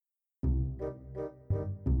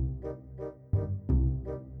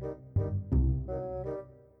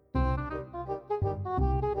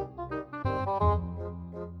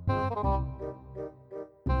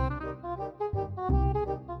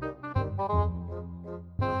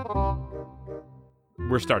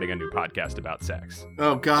we're starting a new podcast about sex.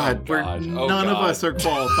 Oh God, none of us are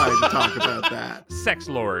qualified to talk about that. Sex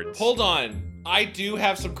lords. Hold on. I do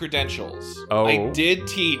have some credentials. Oh. I did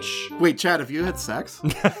teach. Wait, Chad, have you had sex?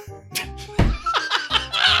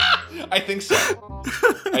 I think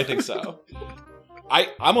so.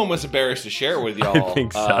 I'm almost embarrassed to share with y'all. I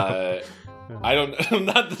think so. I'm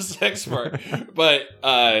not the sex part. But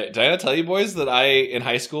did I not tell you boys that I, in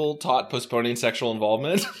high school, taught postponing sexual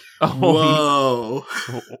involvement? Whoa.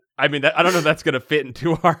 I mean, I don't know if that's going to fit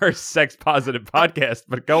into our sex-positive podcast,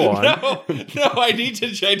 but go on. No, I need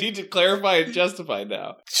to clarify and justify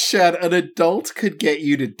now. Chad, an adult could get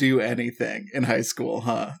you to do anything in high school,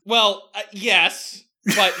 huh? Well, yes,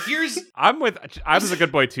 but here's... I was a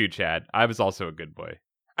good boy too, Chad. I was also a good boy.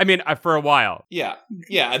 I mean, for a while. Yeah,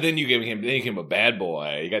 and then you became a bad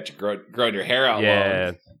boy. You got your growing your hair out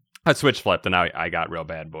long. I switch flipped, and I got real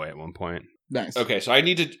bad boy at one point. Nice. Okay, so I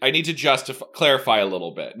need to clarify a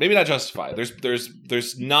little bit. Maybe not justify.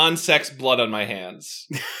 There's non-sex blood on my hands.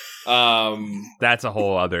 That's a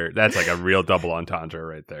whole other. That's like a real double entendre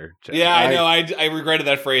right there. Chad. Yeah, I know. I regretted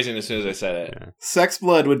that phrasing as soon as I said it. Yeah. Sex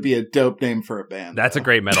Blood would be a dope name for a band. That's a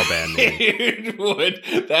great metal band name. It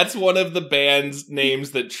would. That's one of the band's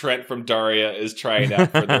names that Trent from Daria is trying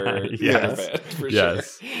out for their band. For sure.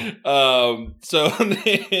 So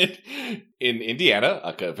in Indiana,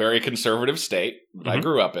 a very conservative state that I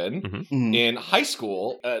grew up in, in high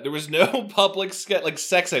school, there was no public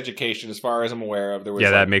sex education as far as I'm aware of. There was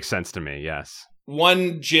that makes sense to me, yes.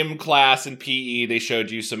 One gym class in PE, they showed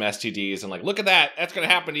you some STDs and look at that, that's going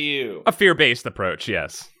to happen to you. A fear-based approach,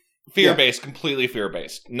 yes. Fear-based, completely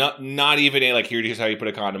fear-based. Not even here's how you put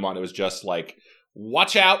a condom on. It was just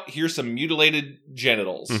watch out, here's some mutilated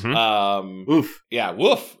genitals. Oof. Yeah,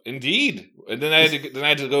 woof, indeed. And then I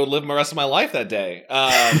had to go live the rest of my life that day.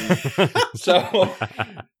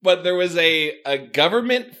 But there was a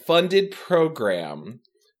government-funded program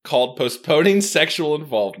called Postponing Sexual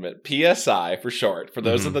Involvement, PSI for short, for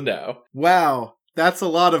those in the know. Wow, that's a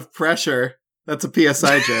lot of pressure. That's a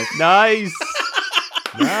PSI joke. Nice.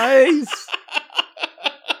 I'm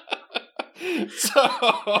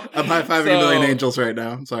high-fiving a million angels right now.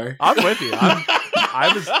 I'm sorry. I'm with you.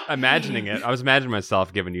 I was imagining it. I was imagining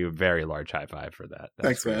myself giving you a very large high five for that.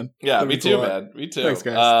 Thanks, man. Yeah, me too, man. Me too. Thanks,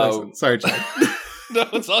 guys. Thanks. Sorry, Chad. No,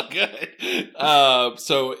 it's all good.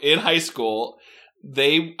 So in high school,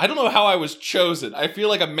 I don't know how I was chosen. I feel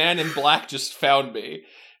like a man in black just found me.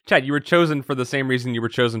 Chad, you were chosen for the same reason you were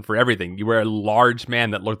chosen for everything. You were a large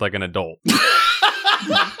man that looked like an adult.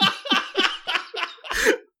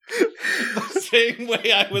 Same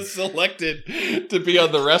way I was selected to be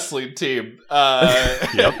on the wrestling team.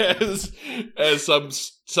 As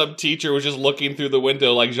some teacher was just looking through the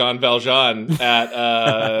window like Jean Valjean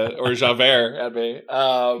or Javert at me.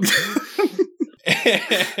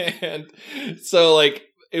 And so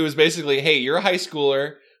it was basically, hey, you're a high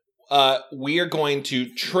schooler. We are going to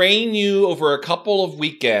train you over a couple of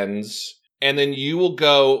weekends. And then you will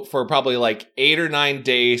go for probably 8 or 9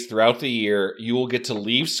 days throughout the year. You will get to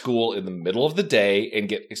leave school in the middle of the day and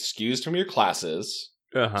get excused from your classes.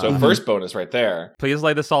 So first bonus right there. Please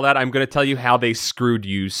lay this all out. I'm going to tell you how they screwed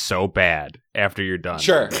you so bad after you're done.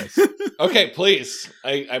 Sure. Okay, please.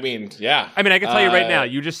 I mean, yeah. I mean, I can tell you right now,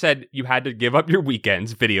 you just said you had to give up your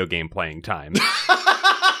weekends video game playing time.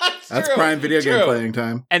 That's prime video game playing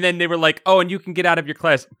time. And then they were like, oh, and you can get out of your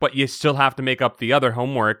class, but you still have to make up the other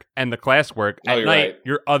homework and the classwork at night, right.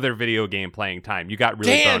 Your other video game playing time. You got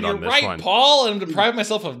really burned on this right, one. Paul. I'm depriving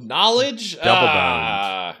myself of knowledge. Double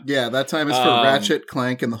boned. Yeah, that time is for Ratchet,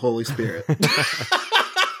 Clank, and the Holy Spirit.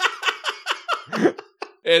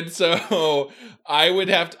 And so I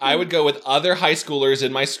would go with other high schoolers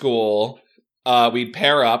in my school. We'd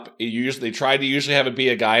pair up. They tried to usually have it be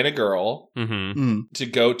a guy and a girl to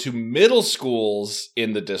go to middle schools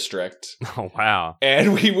in the district. Oh, wow.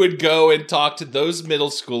 And we would go and talk to those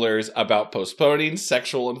middle schoolers about postponing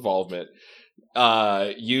sexual involvement.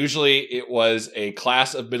 Usually it was a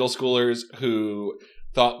class of middle schoolers who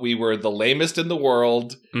thought we were the lamest in the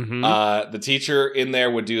world. The teacher in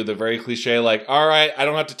there would do the very cliche, all right, I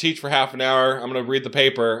don't have to teach for half an hour. I'm going to read the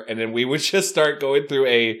paper. And then we would just start going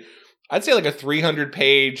through I'd say a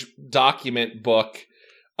 300-page document book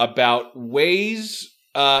about ways,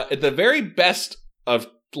 at the very best of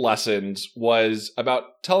lessons was about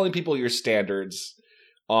telling people your standards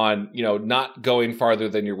on, not going farther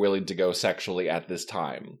than you're willing to go sexually at this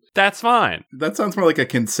time. That's fine. That sounds more like a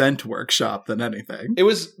consent workshop than anything. It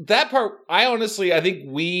was that part. I think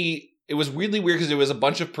it was really weird because it was a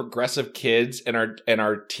bunch of progressive kids and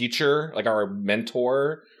our teacher, our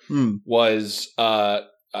mentor was,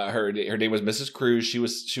 her name was Mrs. Cruz. She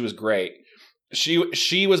was great.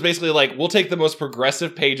 she was basically like, we'll take the most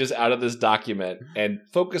progressive pages out of this document and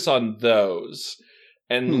focus on those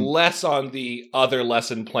and less on the other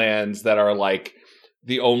lesson plans that are like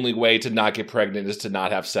the only way to not get pregnant is to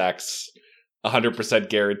not have sex, 100%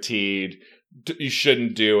 guaranteed. You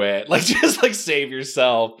shouldn't do it. Like, just like save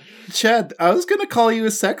yourself. Chad, I was going to call you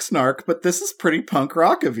a sex narc, but this is pretty punk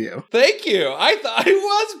rock of you. Thank you. I thought it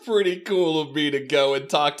was pretty cool of me to go and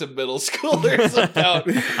talk to middle schoolers about.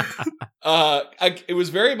 It was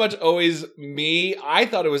very much always me. I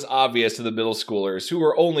thought it was obvious to the middle schoolers who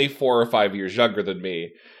were only 4 or 5 years younger than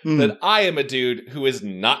me that I am a dude who is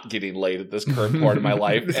not getting laid at this current part of my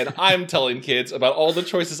life, and I'm telling kids about all the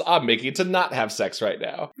choices I'm making to not have sex right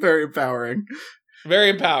now. Very empowering. Very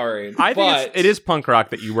empowering. I think it is punk rock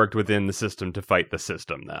that you worked within the system to fight the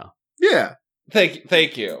system, though. Yeah.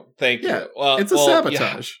 Thank you. Yeah, you. Well, it's a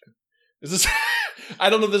sabotage. Yeah. I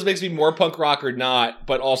don't know if this makes me more punk rock or not,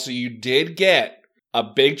 but also you did get a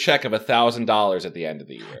big check of $1,000 at the end of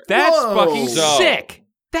the year. That's Whoa. fucking sick.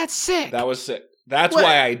 That's sick. That was sick. That's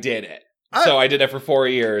why I did it. So I did it for 4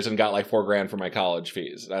 years and got like $4,000 for my college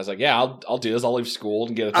fees. And I was like, yeah, I'll do this. I'll leave school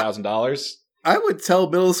and get $1,000. I would tell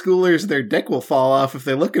middle schoolers their dick will fall off if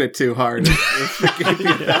they look at it too hard. If they gave me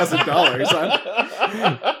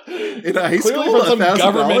 $1,000. In high school, Clearly from some $1,000?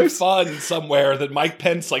 government fund somewhere that Mike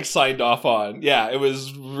Pence like signed off on. Yeah, it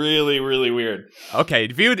was really, really weird. Okay,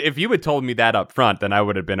 if you had told me that up front, then I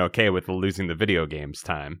would have been okay with losing the video games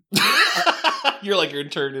time. You're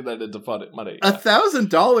turning that into fun money. Yeah.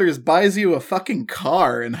 $1,000 buys you a fucking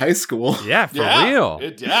car in high school. Yeah, for real.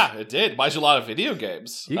 It did. Buys you a lot of video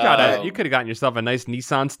games. You could have gotten yourself a nice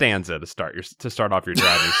Nissan Stanza to start off your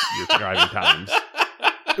driving times.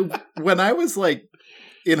 When I was like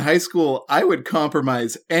in high school, I would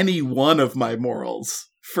compromise any one of my morals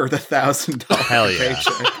for the $1,000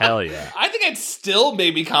 paycheck. Hell yeah. I think I'd still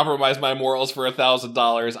maybe compromise my morals for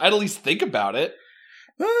 $1,000. I'd at least think about it.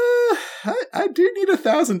 I do need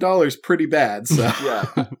 $1,000 pretty bad. So yeah,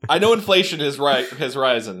 I know inflation has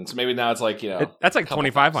risen. So maybe now it's like that's like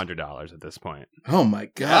 $2,500 at this point. Oh my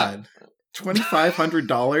god,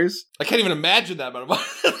 $2,500! I can't even imagine that amount of money.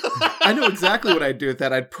 I know exactly what I'd do with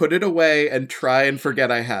that. I'd put it away and try and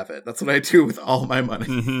forget I have it. That's what I do with all my money.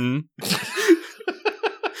 Mm-hmm.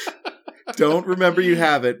 Don't remember you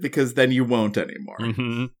have it because then you won't anymore.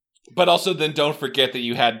 Mm-hmm. But also then don't forget that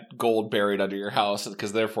you had gold buried under your house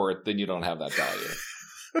because therefore then you don't have that value.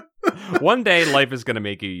 One day life is going to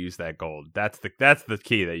make you use that gold. That's the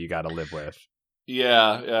key that you got to live with.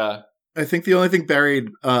 Yeah. I think the only thing buried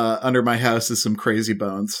under my house is some Crazy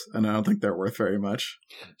Bones, and I don't think they're worth very much.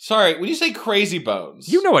 Sorry, when you say Crazy Bones,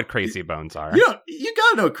 you know what Crazy Bones are. You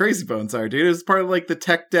gotta know what Crazy Bones are, dude. It's part of like the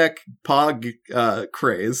Tech Deck Pog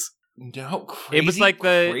craze. No, it was like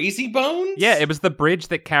the Crazy Bones. Yeah, it was the bridge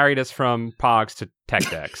that carried us from Pogs to Tech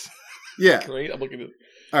Decks. Yeah, great. I'm looking at.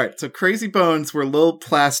 All right, so Crazy Bones were little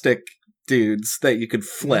plastic dudes that you could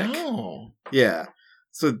flick. No. Yeah.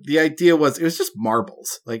 So the idea was it was just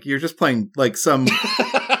marbles. Like you're just playing like some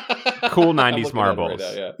cool 90s marbles. Right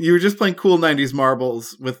now, yeah. You were just playing cool 90s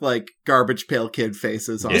marbles with like Garbage Pail Kid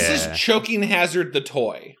faces on. This is Choking Hazard the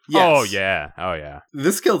toy. Yes. Oh yeah.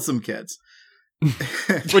 This killed some kids.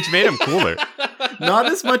 Which made him cooler. Not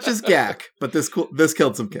as much as Gak, but this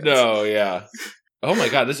killed some kids. No, yeah. Oh my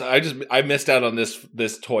god, I missed out on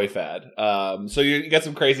this toy fad. So you got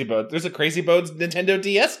some Crazy Bones. There's a Crazy Bones Nintendo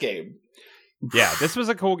DS game. Yeah, this was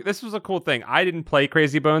a cool thing. I didn't play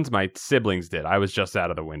Crazy Bones, my siblings did. I was just out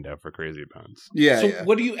of the window for Crazy Bones. Yeah. So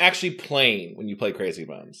what are you actually playing when you play Crazy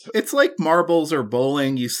Bones? It's like marbles or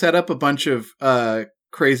bowling. You set up a bunch of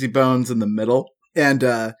Crazy Bones in the middle,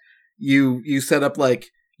 and you set up like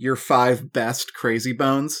your 5 best Crazy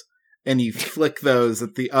Bones, and you flick those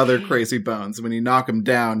at the other Crazy Bones. When you knock them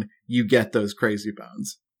down, you get those Crazy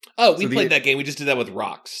Bones. Oh, we played that game. We just did that with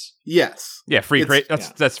rocks. Yes. Yeah,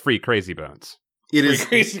 that's free Crazy Bones. It is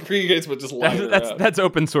free games, but just that's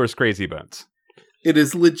open source Crazy Bones. It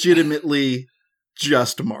is legitimately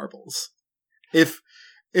just marbles. If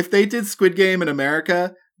they did Squid Game in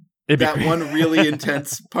America, that one really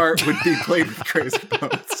intense part would be played with Crazy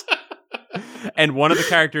Bones. And one of the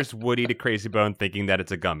characters would eat a Crazy Bone thinking that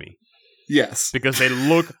it's a gummy. Yes. Because they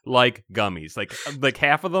look like gummies. Like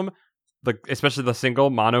half of them, especially the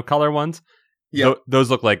single monocolor ones, those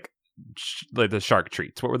look like the shark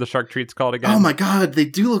treats. What were the shark treats called again? Oh my god, they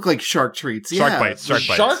do look like shark treats. Shark bites.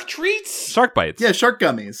 Shark treats? Shark bites. Yeah, shark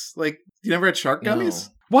gummies. Like, you never had shark gummies?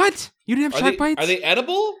 No. What? You didn't have shark bites? Are they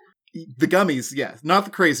edible? The gummies, yeah. Not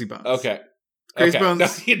the Crazy Bones. Okay. Crazy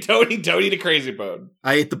Bones. No, don't eat a Crazy Bone.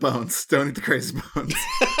 I ate the bones. Don't eat the Crazy Bones.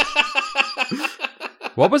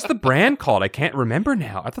 What was the brand called? I can't remember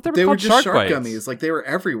now. I thought They were called just shark Bites. gummies. Like, they were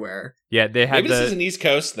everywhere. Yeah, they had Maybe this is an East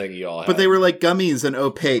Coast thing you all have. But they were like gummies and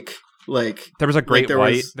opaque. Like, there was a Great there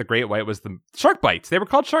White. was- The Great White was the Shark Bites. They were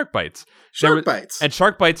called Shark Bites. Shark Bites. And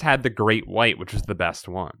Shark Bites had the Great White, which was the best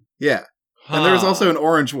one. Yeah. And there was also an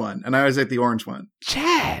orange one, and I always ate the orange one.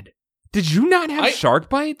 Chad, did you not have Shark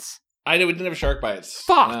Bites? I know we didn't have Shark Bites.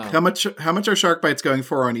 Fuck. No. How much are Shark Bites going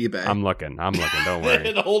for on eBay? I'm looking. Don't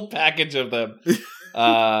worry. The whole package of them.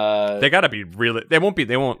 They gotta be really. They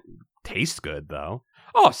won't taste good though.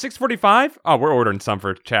 Oh, $6.45. Oh, we're ordering some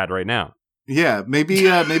for Chad right now. Yeah, maybe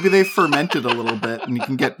they fermented a little bit, and you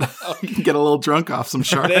can get a little drunk off some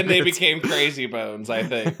shark. Then they became Crazy Bones, I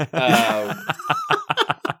think.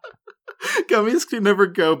 Gummies can never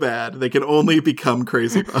go bad; they can only become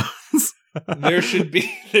Crazy Bones. There should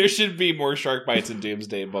be more Shark Bites in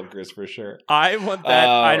Doomsday Bunkers for sure. I want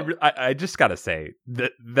that. I just gotta say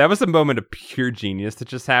that was a moment of pure genius that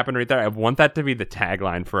just happened right there. I want that to be the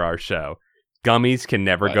tagline for our show. Gummies can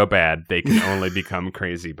never go bad. They can only become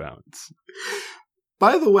Crazy Bones.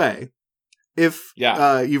 By the way, if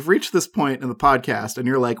you've reached this point in the podcast and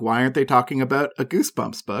you're like, why aren't they talking about a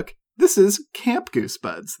Goosebumps book? This is Camp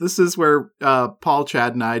Goosebuds. This is where Paul,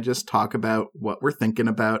 Chad, and I just talk about what we're thinking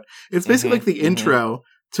about. It's basically like the intro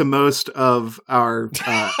to most of our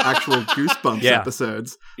actual Goosebumps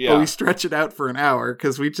episodes. Yeah. But we stretch it out for an hour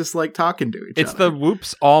because we just like talking to each other. It's the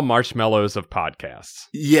whoops all marshmallows of podcasts.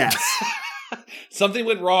 Yes. Something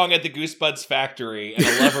went wrong at the Goosebuds factory and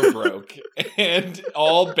a lever broke and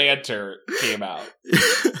all banter came out.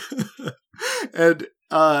 And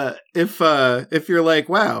if you're like,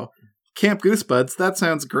 wow, Camp Goosebuds, that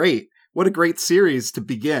sounds great. What a great series to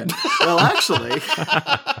begin. Well, actually,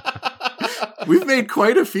 we've made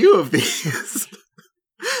quite a few of these.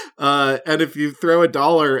 And if you throw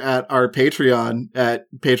 $1 at our Patreon at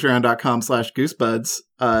patreon.com/goosebuds,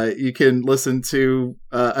 you can listen to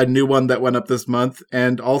a new one that went up this month.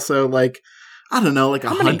 And also, like, I don't know, like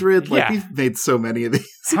 100. Like, we've made so many of these.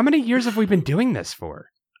 How many years have we been doing this for?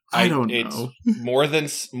 I don't know. More than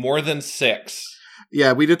 6.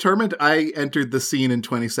 Yeah, we determined I entered the scene in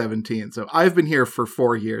 2017. So I've been here for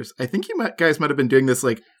 4 years. I think guys might have been doing this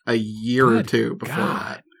like a year or two before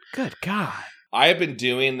that. Good God. I have been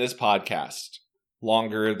doing this podcast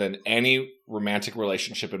longer than any romantic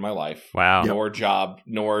relationship in my life. Wow. Nor job,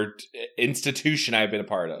 nor institution I've been a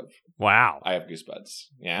part of. Wow. I have Goosebuds.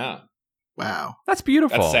 Yeah. Wow. That's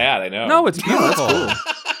beautiful. That's sad, I know. No, it's beautiful. No, that's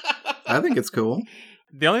cool. I think it's cool.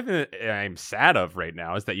 The only thing that I'm sad of right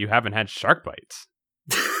now is that you haven't had Shark Bites.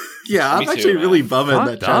 Yeah, I'm actually really bumming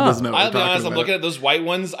that Chad doesn't know what I'll be honest, about. I'm looking at those white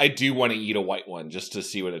ones. I do want to eat a white one just to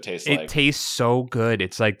see what it tastes like. It tastes so good.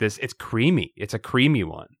 It's like this. It's creamy. It's a creamy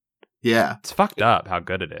one. Yeah. It's fucked up how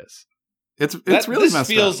good it is. It's really messed up.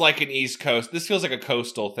 This feels like an East Coast. This feels like a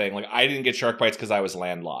coastal thing. Like, I didn't get Shark Bites because I was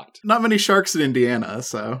landlocked. Not many sharks in Indiana,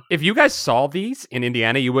 so. If you guys saw these in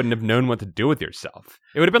Indiana, you wouldn't have known what to do with yourself.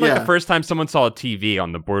 It would have been like the first time someone saw a TV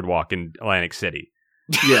on the boardwalk in Atlantic City.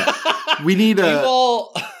 Yeah. We need a...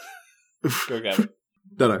 Go, Gavin.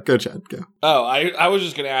 No, go, Chad. Go. Oh, I was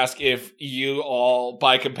just going to ask if you all,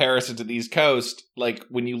 by comparison to the East Coast, like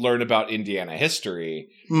when you learn about Indiana history,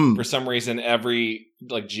 for some reason, every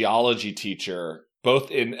like geology teacher,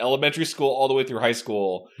 both in elementary school all the way through high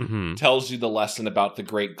school, tells you the lesson about the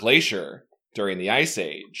Great Glacier during the Ice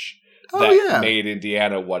Age that made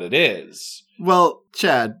Indiana what it is. Well,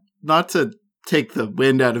 Chad, not to take the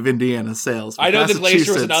wind out of Indiana's sails. I know the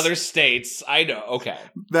glacier was in other states. I know. Okay.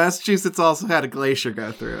 Massachusetts also had a glacier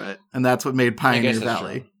go through it, and that's what made Pioneer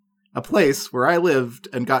Valley a place where I lived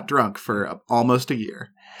and got drunk for almost a year.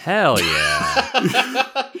 Hell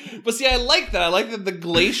yeah. But see, I like that. I like that the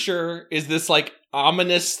glacier is this like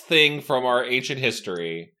ominous thing from our ancient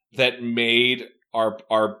history that made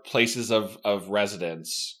our places of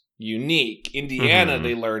residence unique. Indiana,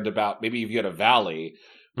 they learned about, maybe if you had a valley,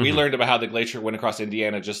 we learned about how the glacier went across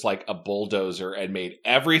Indiana just like a bulldozer and made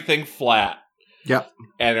everything flat. Yep.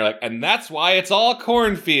 And they're like, and that's why it's all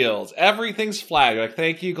cornfields. Everything's flat. You're like,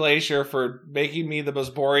 thank you, Glacier, for making me the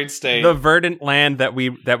most boring state. The verdant land that we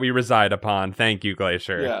reside upon. Thank you,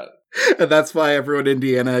 Glacier. Yeah. And that's why everyone in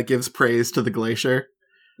Indiana gives praise to the glacier.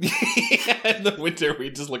 In the winter, we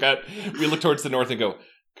look towards the north and go,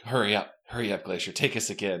 hurry up, Glacier, take us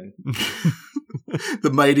again.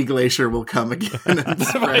 The mighty glacier will come again. And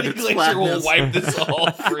the mighty glacier flatness. will wipe this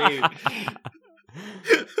all free.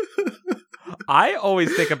 I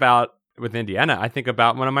always think about, with Indiana, I think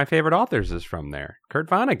about one of my favorite authors is from there, Kurt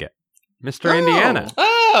Vonnegut, Mr. Indiana.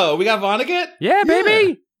 Oh, we got Vonnegut? Yeah,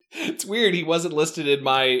 baby. It's weird. He wasn't listed in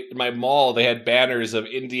my mall. They had banners of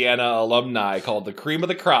Indiana alumni called the cream of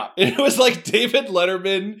the crop. And it was like David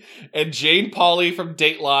Letterman and Jane Pauley from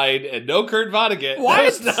Dateline and no Kurt Vonnegut. What?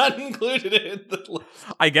 That was not included in the list.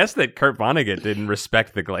 I guess that Kurt Vonnegut didn't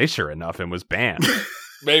respect the Glacier enough and was banned.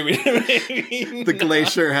 Maybe The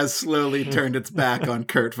Glacier has slowly turned its back on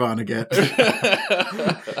Kurt Vonnegut.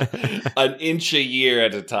 An inch a year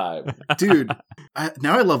at a time. Dude,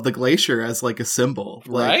 now I love the Glacier as like a symbol.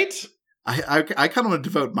 Like, Right? I kind of want to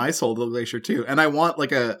devote my soul to the Glacier too. And I want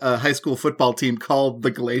like a high school football team called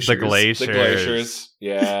the Glaciers. The Glaciers. The Glaciers.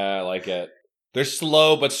 Yeah, I like it. They're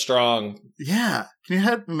slow but strong. Yeah. Can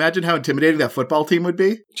you imagine how intimidating that football team would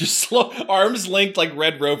be? Just slow, arms linked like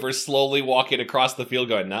Red Rover, slowly walking across the field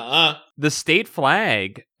going, nuh-uh. The state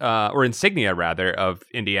flag, or insignia rather, of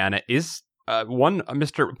Indiana is one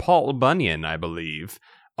Mr. Paul Bunyan, I believe,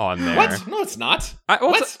 on there. What? No, it's not.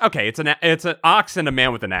 What? Okay, it's an ox and a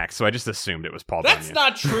man with an axe, so I just assumed it was Paul That's Bunyan.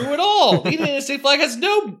 not true at all. The Indiana state flag has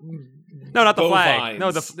no... No, not the bovines. flag.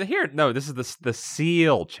 No, this is the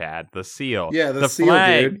seal, Chad. The seal. Yeah, the seal,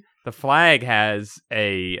 flag. dude. The flag has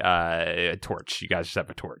a torch. You guys just have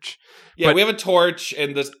a torch. Yeah, But- we have a torch,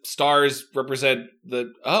 and the stars represent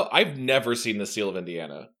the... Oh, I've never seen the seal of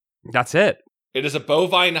Indiana. That's it. It is a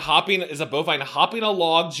bovine hopping a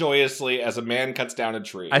log joyously as a man cuts down a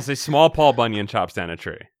tree. I say small Paul Bunyan chops down a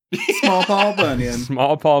tree. Small Paul Bunyan.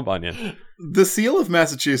 Small Paul Bunyan. The seal of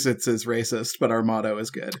Massachusetts is racist, but our motto is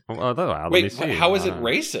good. Well, let me Wait, see. how is it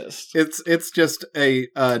racist? It's just a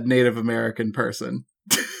Native American person.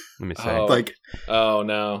 Let me see. Oh. Like Oh,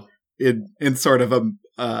 no. in sort of a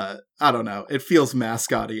I don't know. It feels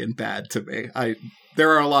mascotty and bad to me.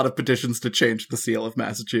 There are a lot of petitions to change the seal of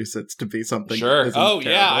Massachusetts to be something. Sure. that isn't Oh,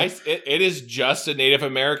 yeah. terrible. It is just a Native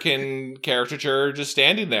American caricature just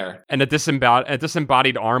standing there. And a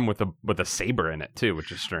disembodied arm with a saber in it too, which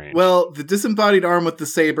is strange. Well, the disembodied arm with the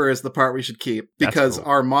saber is the part we should keep That's because cool.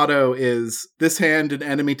 our motto is "This hand, an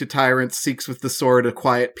enemy to tyrants, seeks with the sword a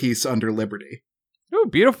quiet peace under liberty." Oh,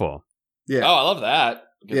 beautiful. Yeah. Oh, I love that.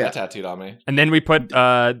 Get Yeah. that tattooed on me. And then we put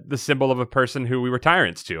the symbol of a person who we were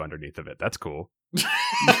tyrants to underneath of it. That's cool.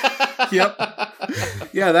 Yep.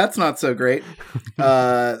 Yeah, that's not so great.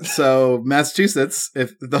 So Massachusetts,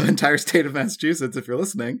 if the entire state of Massachusetts, if you're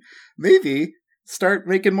listening, maybe start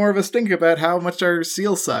making more of a stink about how much our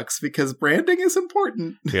seal sucks because branding is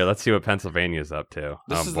important. Here, let's see what Pennsylvania's up to.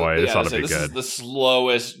 This This ought to be this good. is the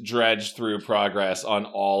slowest dredge through progress on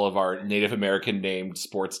all of our Native American named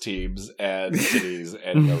sports teams and cities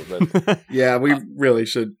and government. Yeah, we really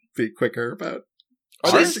should be quicker about.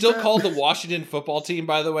 Are they Ours- still called the Washington football team,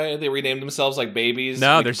 by the way? They renamed themselves like babies?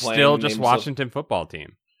 No, We they're can play still and just name themselves- Washington football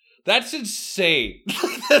team. That's insane.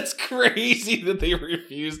 That's crazy that they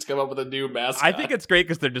refused to come up with a new mascot. I think it's great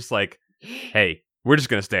because they're just like, hey, we're just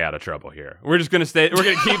gonna stay out of trouble here. We're gonna keep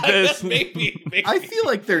this. maybe. I feel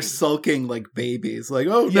like they're sulking like babies. Like,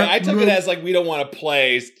 oh, Yeah, no, I took no, it as like we don't want to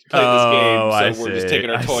play this Oh, I game, so we're just see,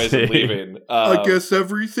 taking our I toys see. and leaving. I guess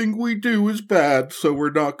everything we do is bad, so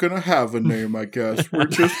we're not going to have a name, I guess. We're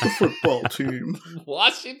just a football team.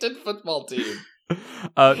 Washington football team.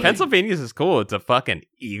 Pennsylvania's is cool. It's a fucking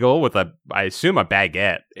eagle with I assume a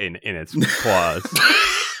baguette in its claws.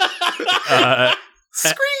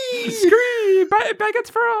 Scream! Scream! Baguettes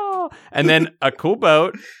for all! And then a cool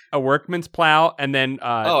boat, a workman's plow, and then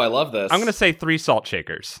Oh, I love this. I'm gonna say 3 salt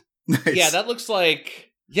shakers. Nice. Yeah, that looks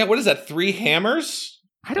like. Yeah, what is that? 3 hammers?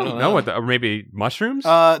 I don't know what or maybe mushrooms?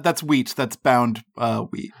 That's wheat. That's bound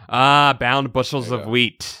wheat. Bound bushels There you of go.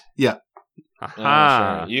 wheat. Yeah.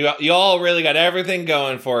 Aha. Sure. You all really got everything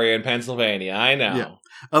going for you in Pennsylvania. I know. Yeah.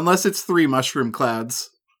 Unless it's 3 mushroom clouds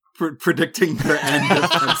predicting the end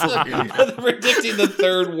of Pennsylvania. Predicting the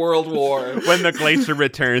Third World War. When the glacier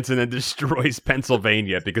returns and then destroys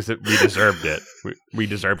Pennsylvania because we deserved it. We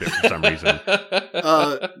deserved it for some reason.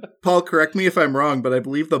 Paul, correct me if I'm wrong, but I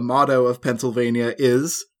believe the motto of Pennsylvania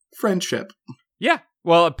is friendship. Yeah.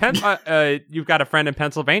 Well, you've got a friend in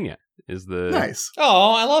Pennsylvania. Is the Nice.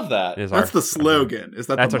 Oh, I love that. is That's our- the slogan. Is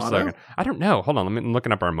that That's the our motto? slogan. I don't know. Hold on. I'm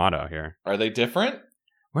looking up our motto here. Are they different?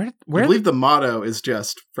 Where I believe the motto is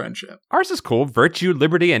just friendship. ours is cool. Virtue,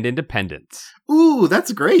 liberty, and independence. Ooh,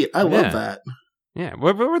 that's great. I love Yeah. that. Yeah.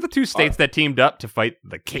 What were the 2 states that teamed up to fight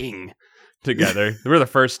the king together? We're the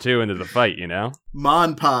first 2 into the fight, you know?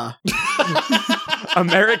 Monpa.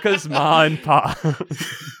 America's Ma and Pa.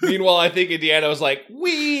 Meanwhile, I think Indiana was like,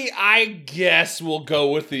 I guess we'll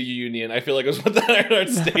go with the Union. I feel like it was what the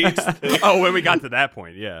United States thing. Oh, when we got to that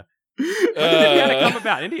point, yeah. Indiana come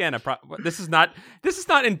about? Indiana. This is not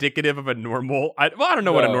indicative of a normal. I don't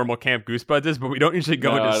know what a normal Camp Goosebuds is, but we don't usually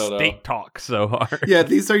go into state talk so hard. Yeah,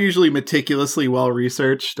 these are usually meticulously well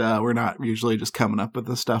researched. We're not usually just coming up with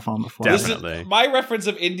this stuff on the fly. Definitely. My reference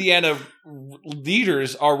of Indiana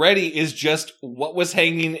leaders already is just what was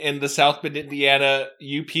hanging in the South Bend, Indiana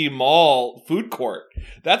UP Mall food court.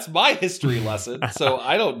 That's my history lesson. So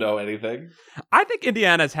I don't know anything. I think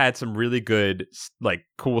Indiana's had some really good, like,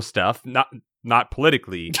 cool stuff. Not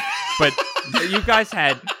politically, but you guys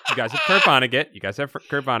have Kurt Vonnegut. You guys have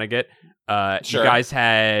Kurt Vonnegut. Sure. You guys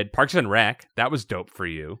had Parks and Rec. That was dope for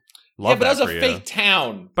you. Love but that was a fake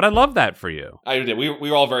town. But I love that for you. I did. We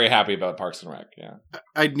were all very happy about Parks and Rec. Yeah.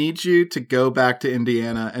 I need you to go back to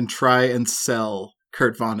Indiana and try and sell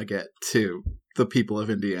Kurt Vonnegut to the people of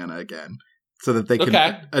Indiana again, so that they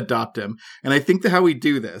can adopt him. And I think that how we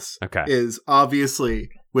do this is obviously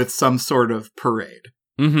with some sort of parade.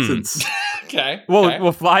 Mm-hmm. Since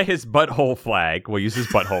We'll fly his butthole flag. We'll use his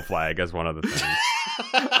butthole flag as one of the things.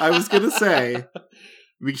 I was going to say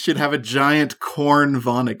we should have a giant corn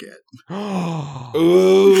Vonnegut.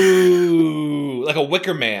 Ooh, like a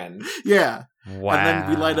Wicker Man. Yeah. Wow. And then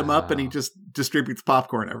we light him up and he just distributes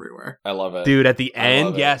popcorn everywhere. I love it. Dude, at the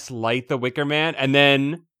end, light the Wicker Man. And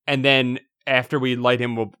then after we light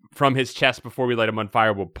him, from his chest, before we light him on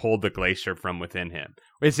fire, we'll pull the glacier from within him.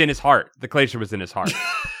 It's in his heart. The glacier was in his heart.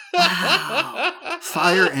 Wow.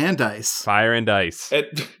 Fire and ice. Fire and ice.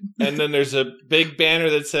 And then there's a big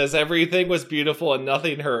banner that says everything was beautiful and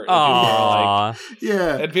nothing hurt. And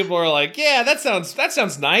And people are like, yeah, that sounds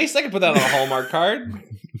nice. I can put that on a Hallmark card.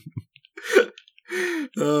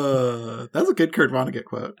 That's a good Kurt Vonnegut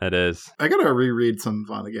quote. It is. I gotta reread some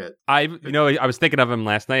Vonnegut. I was thinking of him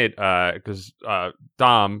last night because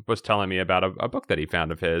Dom was telling me about a book that he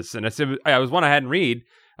found of his, and I was one I hadn't read.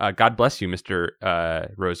 God Bless You, Mr.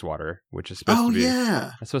 Rosewater, which is supposed to be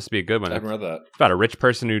that's supposed to be a good one. I haven't read that. It's about a rich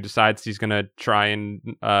person who decides he's gonna try and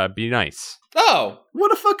be nice. Oh,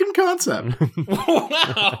 what a fucking concept!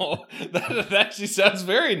 Wow, that actually sounds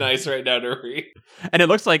very nice right now to read. And it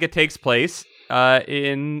looks like it takes place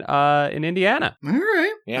in Indiana. All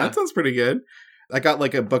right, that sounds pretty good. I got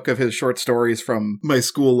like a book of his short stories from my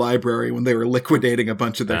school library when they were liquidating a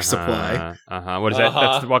bunch of their supply. What is that?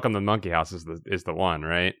 That's Welcome to the Monkey House is the one,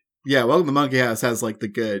 right? Yeah, Welcome to the Monkey House has like the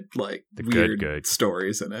good, like the weird good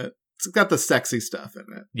stories in it. It's got the sexy stuff in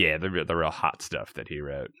it. Yeah, the real hot stuff that he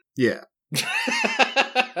wrote. Yeah.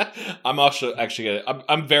 I'm also actually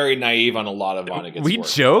I'm very naive on a lot of Vonnegut's We work,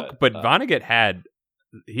 joke, but Vonnegut had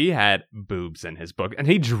boobs in his book, and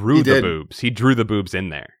he drew the boobs. He drew the boobs in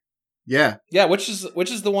there. Yeah. Yeah, which is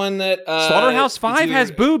the one that Slaughterhouse 5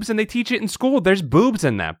 has boobs, and they teach it in school. There's boobs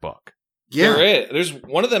in that book. Yeah. There's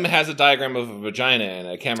one of them has a diagram of a vagina, and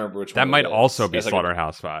I can't remember which one. That might also be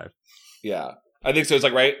Slaughterhouse 5. Yeah. I think so. It's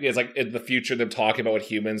like, right? It's like in the future, them talking about what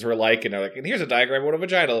humans were like, and they're like, and here's a diagram of what a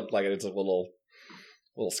vagina looked like, and it's a little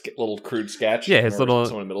crude sketch. Yeah, his little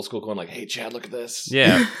someone in middle school going like, "Hey, Chad, look at this.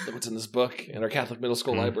 Yeah, look what's in this book in our Catholic middle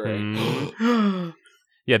school library."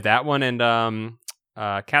 Yeah, that one and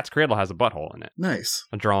Cat's Cradle has a butthole in it. Nice.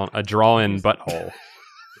 A draw-in butthole.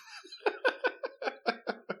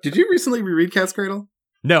 Did you recently reread Cat's Cradle?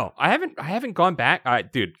 No, I haven't gone back.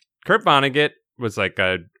 Dude, Kurt Vonnegut was like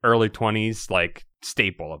a early 20s like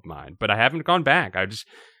staple of mine, but I haven't gone back. I just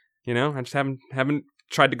haven't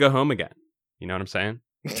tried to go home again. You know what I'm saying?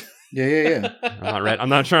 Yeah. I'm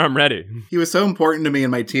not sure I'm ready. He was so important to me in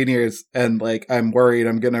my teen years, and like I'm worried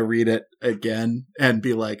I'm gonna read it again and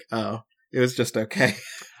be like, oh, it was just okay.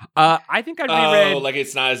 I think I reread... Oh, like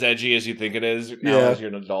it's not as edgy as you think it is now as you're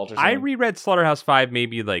an adult or something? I reread Slaughterhouse 5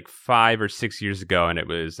 maybe like 5 or 6 years ago, and it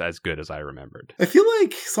was as good as I remembered. I feel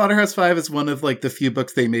like Slaughterhouse 5 is one of like the few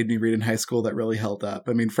books they made me read in high school that really held up.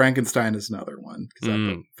 I mean, Frankenstein is another one, because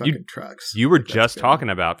that fucking trucks. You were just talking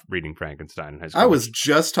about reading Frankenstein in high school. I was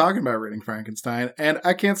just talking about reading Frankenstein, and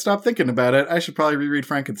I can't stop thinking about it. I should probably reread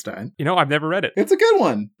Frankenstein. You know, I've never read it. It's a good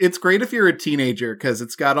one. It's great if you're a teenager, because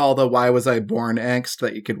it's got all the why was I born angst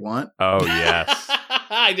that you could want. Oh, yes.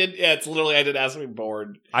 I did. Yeah, it's literally I did ask me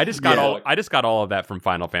bored. I just got all of that from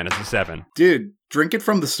Final Fantasy VII. Dude, drink it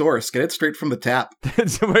from the source. Get it straight from the tap.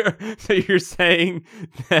 So you're saying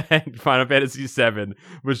that Final Fantasy VII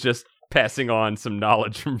was just passing on some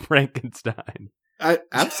knowledge from Frankenstein?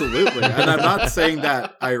 Absolutely. And I'm not saying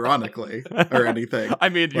that ironically or anything. I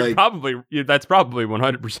mean, that's probably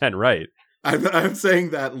 100% right. I'm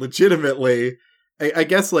saying that legitimately. I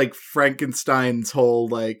guess like Frankenstein's whole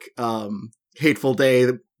like hateful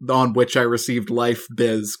day on which I received life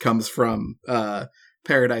biz comes from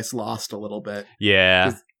Paradise Lost a little bit.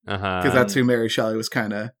 Yeah. Because that's who Mary Shelley was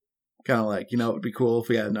kind of Kind of like, it would be cool if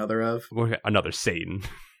we had another of? Another Satan.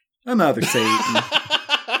 Another Satan.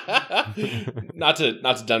 Not to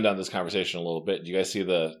dumb down this conversation a little bit. Do you guys see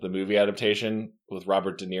the movie adaptation with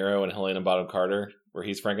Robert De Niro and Helena Bonham Carter, where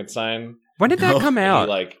he's Frankenstein? When did that come out?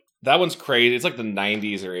 That one's crazy. It's like the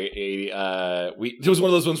 90s or 80s. It was one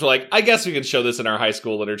of those ones where I guess we can show this in our high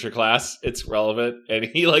school literature class. It's relevant. And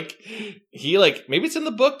he maybe it's in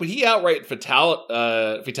the book, but he outright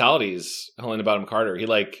fatalities Helena Bonham Carter.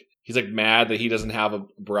 He's mad that he doesn't have a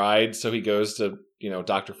bride, so he goes to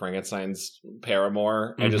Dr. Frankenstein's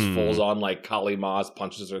paramour and just falls on like Kali Ma,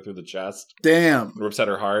 punches her through the chest. Damn. Rips at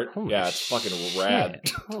her heart. It's fucking rad.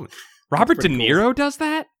 Robert De Niro cool. does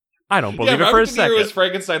that? I don't believe it for a second. Robert De Niro is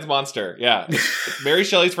Frankenstein's monster. Yeah. Mary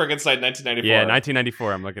Shelley's Frankenstein, 1994. Yeah,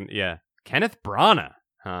 1994. I'm looking. Yeah. Kenneth Branagh.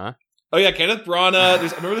 Huh? Oh, yeah. Kenneth Branagh. I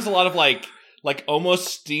remember there's a lot of like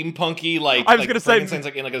almost steampunky, I was gonna say Frankenstein's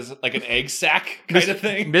like in like an egg sack kind of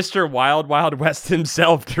thing. Mr. Wild Wild West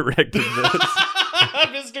himself directed this.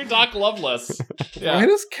 Mr. Doc Loveless. Yeah. Why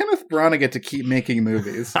does Kenneth Branagh get to keep making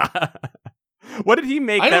movies? What did he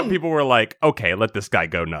make that people were like, okay, let this guy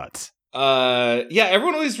go nuts?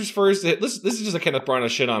 Everyone always refers to this is just a Kenneth Branagh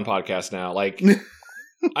shit on podcast now. Like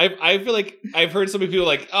I feel like I've heard so many people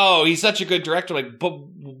like, oh, he's such a good director. Like, but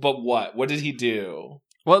what? What did he do?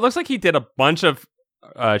 Well, it looks like he did a bunch of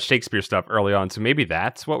Shakespeare stuff early on, so maybe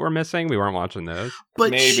that's what we're missing. We weren't watching those.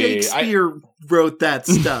 But maybe. Shakespeare wrote that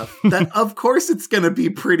stuff. That of course it's going to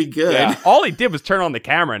be pretty good. Yeah. All he did was turn on the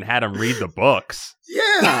camera and had him read the books.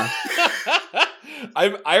 Yeah.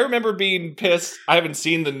 I remember being pissed. I haven't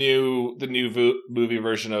seen the new movie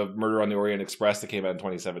version of Murder on the Orient Express that came out in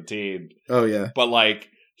 2017. Oh yeah. But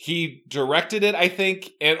he directed it, I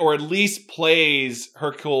think, or at least plays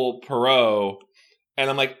Hercule Poirot. And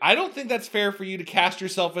I'm like, I don't think that's fair for you to cast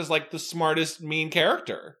yourself as the smartest mean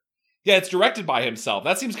character. Yeah, it's directed by himself.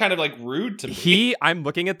 That seems kind of rude to me. I'm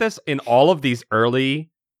looking at this in all of these early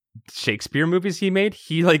Shakespeare movies he made.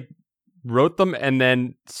 He wrote them and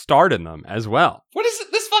then starred in them as well. What is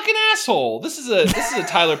this fucking asshole? This is a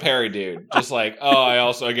Tyler Perry dude. Just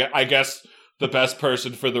I guess the best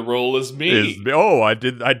person for the role is me. I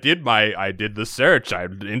did the search. I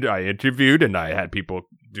interviewed and I had people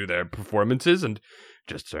do their performances, and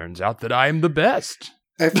just turns out that I'm the best.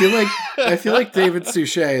 I feel like David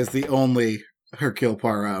Suchet is the only Hercule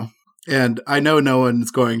Poirot, and I know no one's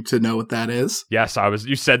going to know what that is. Yes,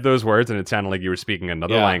 you said those words, and it sounded like you were speaking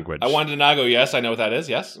another language. I wanted to not go. Yes, I know what that is.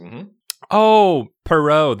 Yes. Mm-hmm. Oh,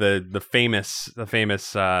 Poirot, the famous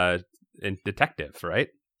detective, right?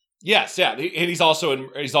 Yes, yeah, and he's also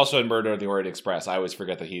in Murder on the Orient Express. I always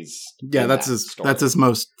forget that he's that's his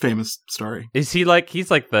most famous story. Is he he's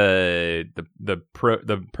the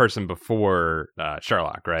person before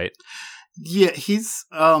Sherlock, right? Yeah, he's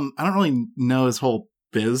I don't really know his whole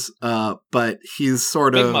biz, but he's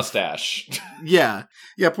sort of big mustache. yeah.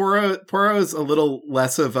 Poirot is a little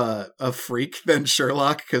less of a freak than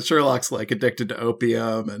Sherlock, because Sherlock's addicted to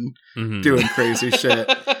opium and doing crazy shit.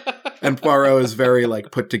 And Poirot is very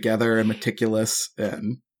put together and meticulous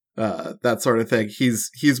and that sort of thing.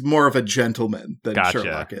 He's more of a gentleman than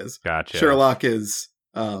Sherlock is. Gotcha. Sherlock is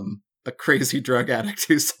a crazy drug addict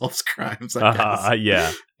who solves crimes, I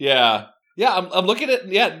guess. Yeah. I'm looking at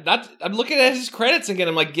I'm looking at his credits again.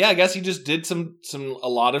 I'm like, I guess he just did a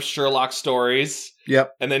lot of Sherlock stories.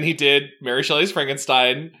 Yep. And then he did Mary Shelley's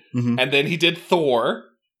Frankenstein, and then he did Thor.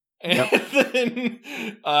 And then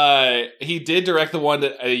he did direct the one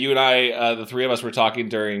that you and I, the three of us, were talking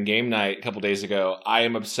during game night a couple days ago. I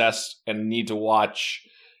am obsessed and need to watch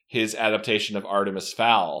his adaptation of Artemis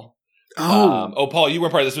Fowl. Paul, you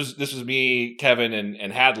weren't part of this. This was me, Kevin,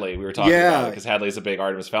 and Hadley. We were talking about it because Hadley's a big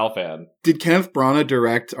Artemis Fowl fan. Did Kenneth Branagh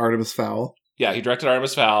direct Artemis Fowl? Yeah, he directed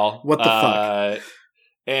Artemis Fowl. What the fuck?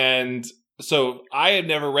 And so I had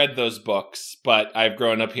never read those books, but I've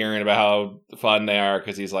grown up hearing about how fun they are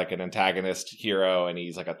because he's an antagonist hero and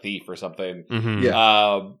he's a thief or something. Mm-hmm.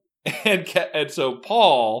 Yeah. And so,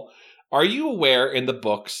 Paul, are you aware in the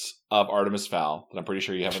books of Artemis Fowl, that I'm pretty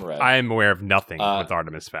sure you haven't read? I am aware of nothing with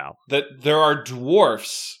Artemis Fowl. That there are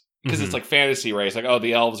dwarfs, because it's fantasy race,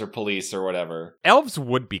 the elves are police or whatever. Elves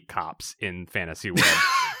would be cops in fantasy world.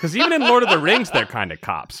 Because even in Lord of the Rings, they're kind of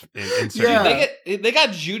cops. In certain They got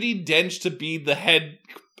Judi Dench to be the head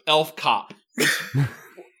elf cop. It's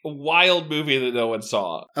a wild movie that no one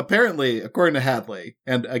saw. Apparently, according to Hadley,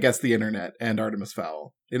 and I guess the internet, and Artemis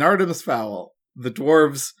Fowl, in Artemis Fowl, the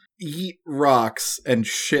dwarves eat rocks and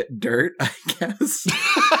shit dirt, I guess.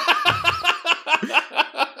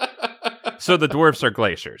 So the dwarves are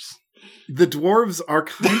glaciers. The dwarves are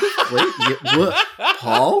kind of great.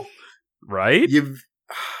 Paul? Right?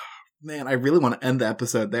 Man, I really want to end the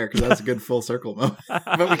episode there because that's a good full circle moment.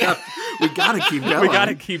 But we got to keep going. We got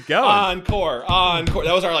to keep going. Encore.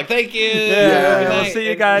 That was our thank you. Yeah. We'll see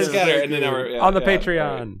you guys and then on the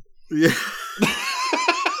Patreon. Yeah.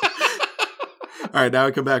 All right, now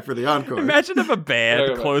we come back for the encore. Imagine if a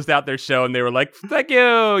band closed out their show and they were like, "Thank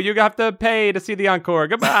you. You have to pay to see the encore.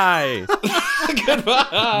 Goodbye."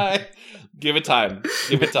 Goodbye. Give it time.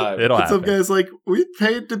 It'll happen. Some guy's like, "We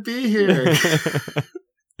paid to be here."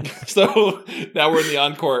 So now we're in the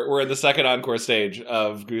encore. We're in the second encore stage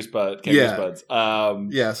of Goosebuds.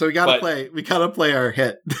 Goosebuds. So we gotta play our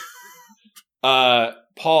hit.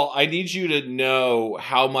 Paul, I need you to know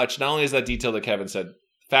how much. Not only is that detail that Kevin said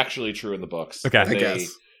factually true in the books. Okay, I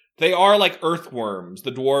guess they are like earthworms.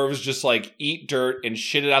 The dwarves just like eat dirt and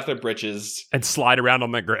shit it out their britches and slide around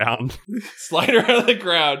on the ground.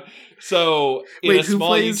 So in a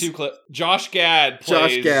small YouTube clip, Josh Gad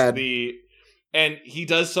plays and he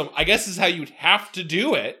does some. I guess this is how you'd have to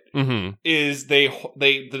do it. Mm-hmm. Is the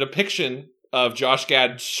depiction of Josh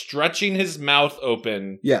Gad stretching his mouth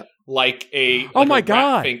open, like a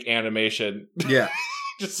Ratfink animation. Yeah,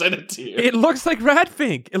 just send it to you. It looks like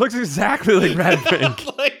Ratfink. It looks exactly like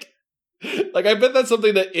Ratfink. like I bet that's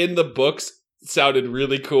something that in the books sounded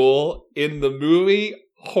really cool. In the movie,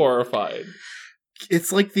 horrifying.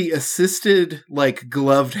 It's like the assisted, like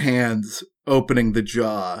gloved hands opening the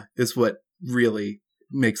jaw is what really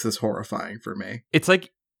makes this horrifying for me. It's like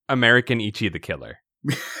American Ichi the Killer.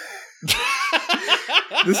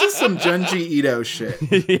 This is some Junji Ito shit.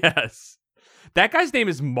 Yes. That guy's name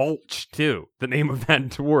is Mulch, too. The name of that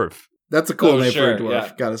dwarf. That's a cool name for a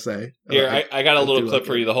dwarf, gotta say. Here, I got a little clip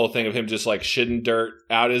for you, the whole thing of him just like shitting dirt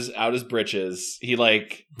out his britches. He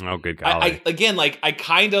like... Oh, good golly. I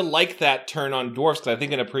kind of like that turn on dwarfs, because I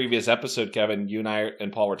think in a previous episode, Kevin, you and I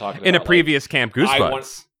and Paul were talking about... In a previous Camp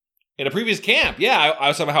Goosebuds. In a previous camp, yeah.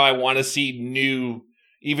 I want to see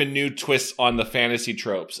new twists on the fantasy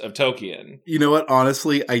tropes of Tolkien. You know what?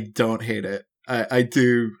 Honestly, I don't hate it. I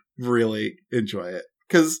do really enjoy it.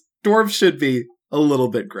 Because dwarves should be a little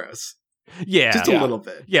bit gross. Yeah. Just a little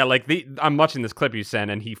bit. Yeah, like I'm watching this clip you sent,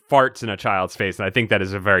 and he farts in a child's face, and I think that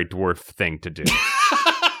is a very dwarf thing to do.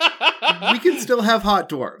 We can still have hot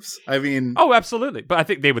dwarves. I mean... Oh, absolutely. But I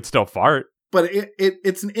think they would still fart. But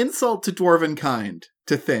it's an insult to dwarven kind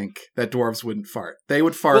to think that dwarves wouldn't fart. They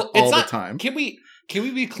would fart all the time. Can we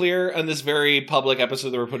be clear on this very public episode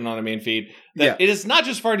that we're putting on the main feed that it is not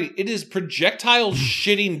just farting, it is projectile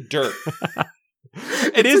shitting dirt.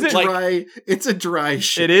 It's a dry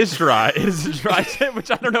shit. It is dry. It is a dry shit,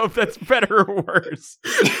 which I don't know if that's better or worse.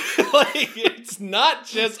 It's not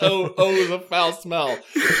just the foul smell.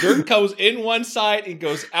 Dirt goes in one side and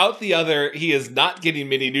goes out the other. He is not getting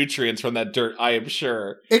many nutrients from that dirt, I am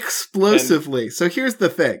sure. Explosively. So here's the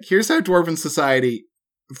thing. Here's how dwarven society,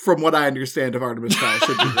 from what I understand of Artemis Fowl,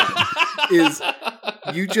 should be run. Is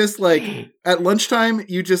you just like at lunchtime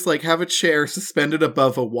you just like have a chair suspended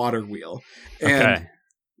above a water wheel, and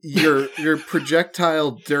your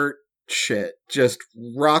projectile dirt shit just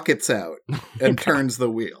rockets out and turns the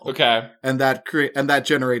wheel. Okay, and that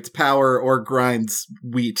generates power or grinds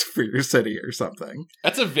wheat for your city or something.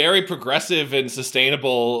 That's a very progressive and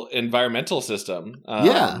sustainable environmental system.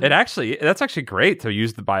 That's actually great to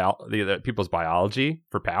use the people's biology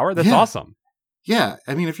for power. That's awesome. Yeah,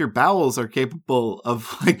 I mean, if your bowels are capable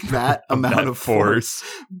of like that amount of force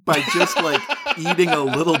by just like eating a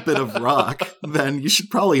little bit of rock, then you should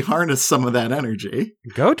probably harness some of that energy.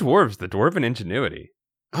 Go dwarves, the dwarven ingenuity.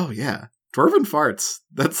 Oh yeah, dwarven farts.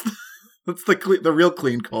 That's the real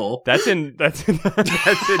clean coal. That's in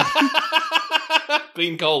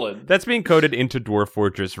clean colon. That's being coded into Dwarf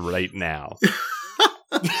Fortress right now.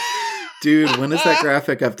 Dude, when is that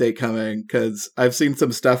graphic update coming? Because I've seen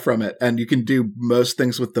some stuff from it, and you can do most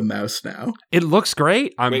things with the mouse now. It looks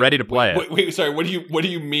great. I'm ready to play it. Wait, sorry. What do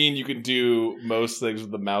you mean you can do most things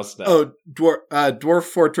with the mouse now? Oh, Dwarf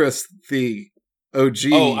Fortress, the OG.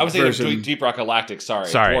 Oh, I was thinking version. of Deep Rock Galactic. Sorry.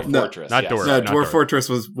 Dwarf Fortress. Not yes. Dwarf. No, not Dwarf Fortress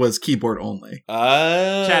was keyboard only.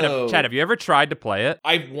 Oh. Chad, have you ever tried to play it?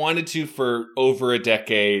 I've wanted to for over a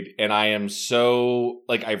decade, and I am so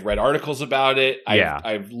like I've read articles about it.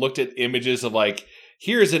 I've looked at images of like,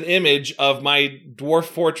 here's an image of my Dwarf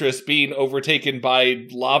Fortress being overtaken by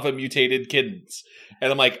lava mutated kittens.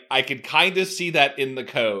 And I'm like, I could kind of see that in the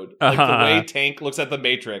code. Like the way Tank looks at the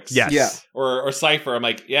Matrix. Yes. Yeah. Or Cypher. I'm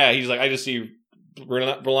like, yeah, he's like, I just see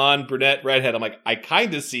blonde, brunette, redhead. I'm like, I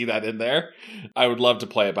kind of see that in there. I would love to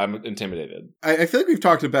play it, but I'm intimidated. I feel like we've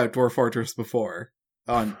talked about Dwarf Fortress before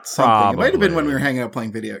on something. Probably. It might have been when we were hanging out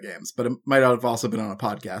playing video games, but it might have also been on a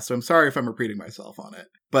podcast. So I'm sorry if I'm repeating myself on it.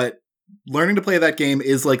 But learning to play that game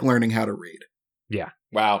is like learning how to read. Yeah.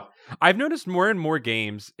 Wow. I've noticed more and more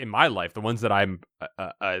games in my life, the ones that I'm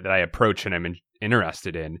that I approach and I'm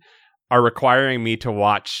interested in, are requiring me to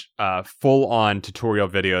watch full-on tutorial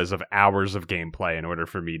videos of hours of gameplay in order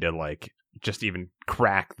for me to like just even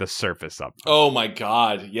crack the surface up. Oh my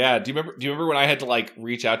god. Yeah. Do you remember when I had to like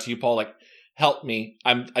reach out to you, Paul, like, help me.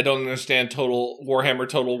 I don't understand Total War 2.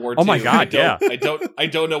 Oh my god, yeah. I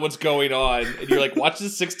don't know what's going on. And you're like, watch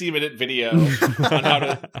this 60-minute video on how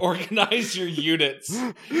to organize your units.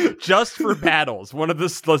 Just for battles. One of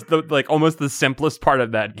the like almost the simplest part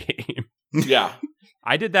of that game. Yeah.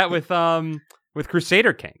 I did that with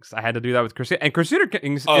Crusader Kings. I had to do that with Crusader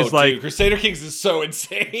Kings is like... Crusader Kings is so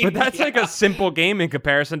insane. But that's like a simple game in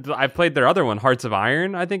comparison to... I've played their other one, Hearts of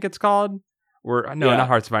Iron, I think it's called. Not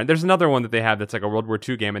Hearts of Iron. There's another one that they have that's like a World War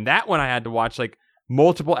II game, and that one I had to watch like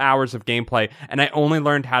multiple hours of gameplay, and I only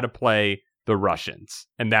learned how to play the Russians,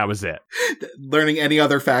 and that was it. Learning any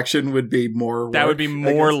other faction would be more work, that would be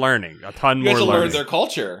more learning, a ton more learning. You have to learn their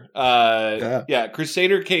culture. Yeah,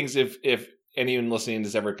 Crusader Kings, if anyone listening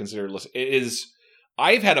has ever considered listening,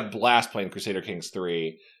 I've had a blast playing Crusader Kings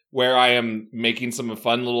 3, where I am making some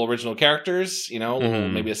fun little original characters,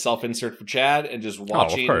 maybe a self-insert for Chad, and just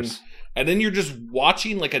watching... Oh, of course. And then you're just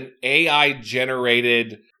watching like an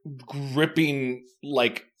AI-generated, gripping,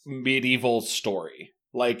 like, medieval story.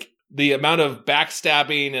 Like, the amount of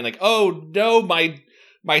backstabbing and like, oh no,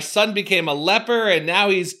 my son became a leper and now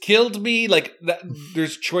he's killed me. Like,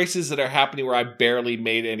 there's choices that are happening where I barely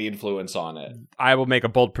made any influence on it. I will make a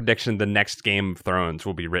bold prediction: the next Game of Thrones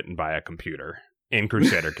will be written by a computer in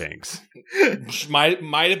Crusader Kings. Might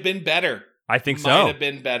have been better. I think so. Might have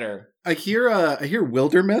been better. I hear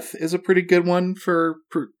Wildermyth is a pretty good one for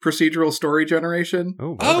procedural story generation.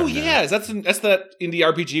 Oh yeah, that's that indie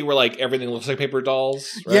RPG where like everything looks like paper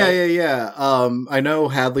dolls. Right? Yeah. I know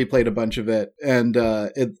Hadley played a bunch of it, and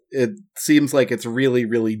it seems like it's really,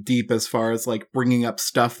 really deep as far as like bringing up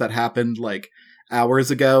stuff that happened like hours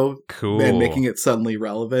ago, cool, and making it suddenly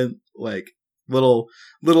relevant. Like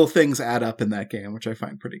little things add up in that game, which I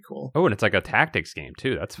find pretty cool. Oh, and it's like a tactics game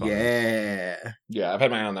too. That's fun. Yeah, I've had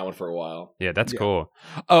my eye on that one for a while. Yeah, that's cool.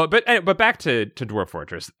 Oh, but back to Dwarf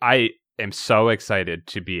Fortress. I am so excited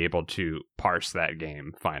to be able to parse that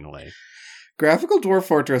game finally. Graphical Dwarf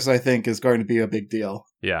Fortress, I think, is going to be a big deal.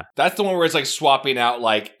 Yeah. That's the one where it's like swapping out,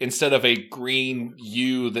 like, instead of a green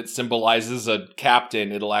U that symbolizes a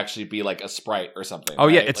captain, it'll actually be like a sprite or something. Oh,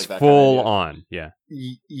 right? yeah, it's like full on. Yeah.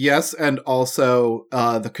 Yes, and also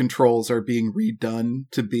the controls are being redone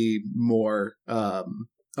to be more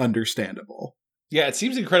understandable. Yeah, it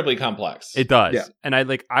seems incredibly complex. It does. Yeah. And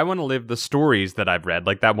I want to live the stories that I've read.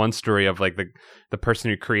 Like that one story of like the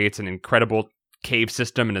person who creates an incredible cave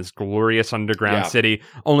system in his glorious underground city,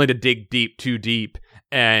 only to dig too deep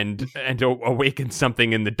and awaken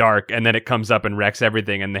something in the dark, and then it comes up and wrecks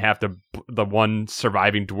everything, and they have to, the one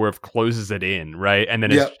surviving dwarf closes it in, right, and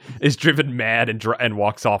then is driven mad and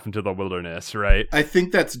walks off into the wilderness, right? I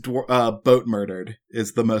think that's Boat Murdered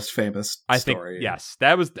is the most famous story. Think, yes,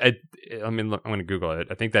 that was. I'm going to Google it.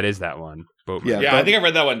 I think that is that one. Boat Murdered. I think I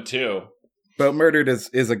read that one too. Boat Murdered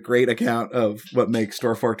is a great account of what makes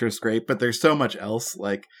Dwarf Fortress great, but there's so much else.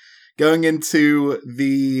 Like going into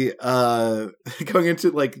the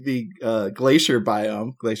glacier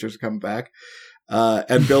biome, glaciers are coming back,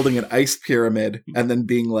 and building an ice pyramid, and then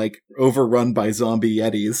being like overrun by zombie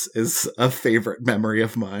yetis is a favorite memory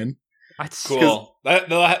of mine. That's cool.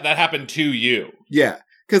 That happened to you. Yeah,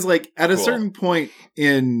 because like at a certain point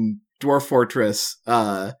in Dwarf Fortress,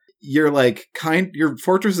 you're like your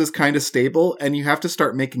fortress is kind of stable, and you have to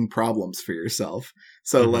start making problems for yourself.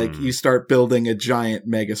 So like you start building a giant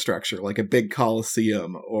mega structure, like a big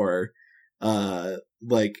coliseum, or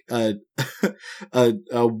like a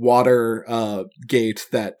water gate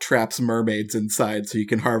that traps mermaids inside, so you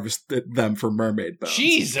can harvest them for mermaid bones.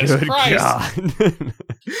 Jesus Christ!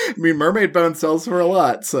 I mean, mermaid bone sells for a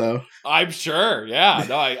lot, so I'm sure. Yeah,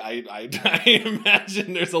 no, I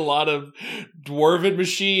imagine there's a lot of dwarven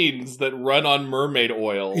machines that run on mermaid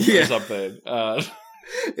oil or something.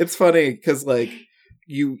 It's funny because like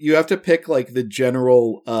you have to pick like the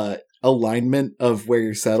general alignment of where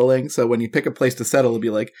you're settling. So when you pick a place to settle, it'll be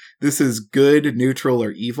like, this is good, neutral,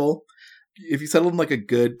 or evil. If you settle in like a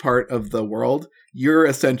good part of the world, you're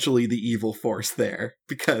essentially the evil force there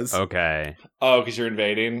because because you're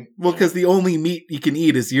invading. Well, because the only meat you can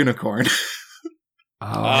eat is unicorn.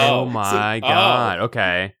 Oh my god!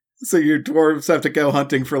 Okay, so your dwarves have to go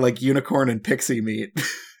hunting for like unicorn and pixie meat.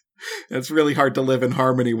 It's really hard to live in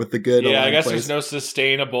harmony with the good. Yeah, I guess there's no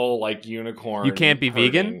sustainable like unicorn. You can't be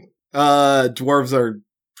vegan. Dwarves are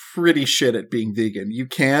pretty shit at being vegan. You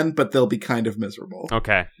can, but they'll be kind of miserable.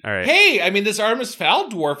 Okay, all right. Hey, I mean, this Artemis Fowl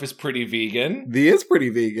dwarf is pretty vegan. He is pretty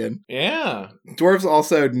vegan. Yeah. Dwarves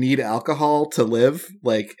also need alcohol to live.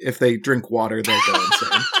 Like, if they drink water, they'll go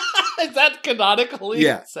insane. Is that canonically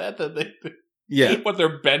said that they... Yeah. What,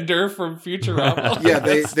 they're Bender from Futurama? Yeah,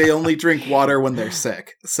 they only drink water when they're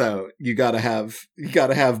sick. So you gotta have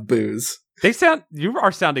booze. You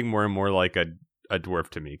are sounding more and more like a dwarf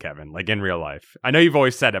to me, Kevin, like in real life. I know you've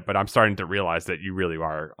always said it, but I'm starting to realize that you really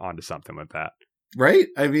are onto something with that. Right?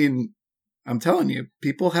 I mean, I'm telling you,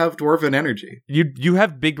 people have dwarven energy. You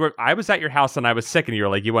have big dwarf. I was at your house and I was sick and you were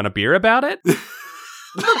like, you want a beer about it? That's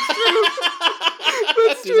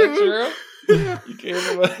true. Is that true? Yeah. You gave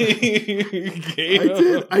him I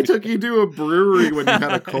did. I took you to a brewery when you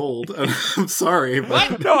had a cold. I'm sorry.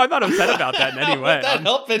 But... No, I'm not upset about that in any way. Would that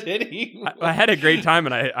help in any way? I had a great time,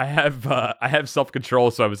 and I have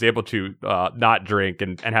self-control, so I was able to not drink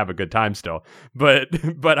and have a good time still. But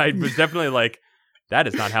I was definitely like, that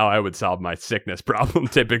is not how I would solve my sickness problem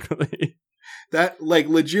typically. That, like,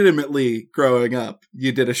 legitimately, growing up,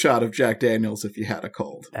 you did a shot of Jack Daniels if you had a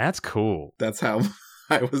cold. That's cool. That's how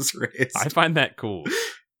I was raised. I find that cool.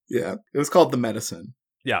 Yeah. It was called the medicine.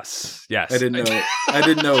 Yes. I didn't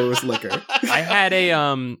know it was liquor. I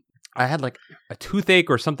had like a toothache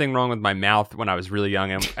or something wrong with my mouth when I was really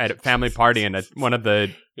young. I'm at a family party, and one of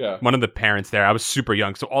the parents there, I was super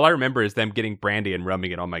young, so all I remember is them getting brandy and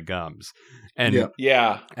rubbing it on my gums. And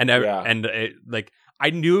I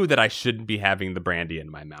knew that I shouldn't be having the brandy in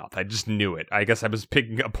my mouth. I just knew it. I guess I was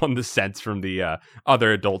picking up on the sense from the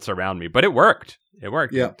other adults around me, but it worked.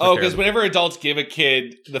 Yeah. Oh, because whenever adults give a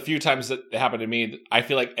kid, the few times that it happened to me, I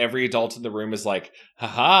feel like every adult in the room is like,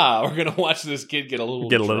 haha, we're going to watch this kid get a little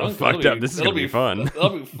fucked up. This is going to be fun.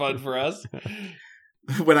 That'll be fun for us.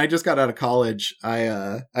 When I just got out of college,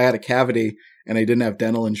 I had a cavity and I didn't have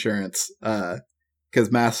dental insurance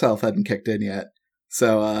because Mass Health hadn't kicked in yet.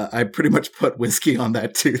 So I pretty much put whiskey on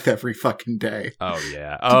that tooth every fucking day. Oh,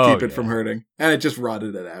 yeah. To keep it from hurting. And it just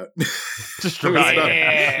rotted it out.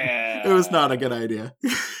 It was not a good idea.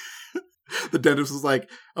 The dentist was like,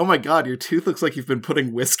 oh my God, your tooth looks like you've been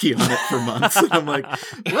putting whiskey on it for months. And I'm like,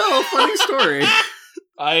 well, funny story.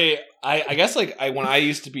 I guess when I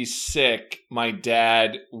used to be sick, my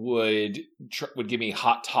dad would give me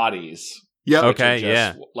hot toddies. Yeah.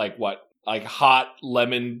 Okay. Like hot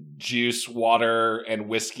lemon juice, water, and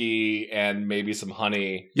whiskey, and maybe some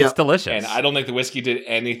honey. Yeah. It's delicious. And I don't think the whiskey did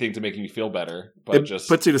anything to make me feel better. But it just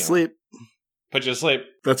puts you to sleep. Put you to sleep.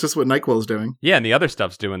 That's just what NyQuil's doing. Yeah, and the other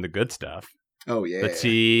stuff's doing the good stuff. Oh, yeah. The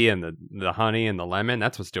tea and the honey and the lemon,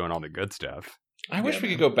 that's what's doing all the good stuff. I wish we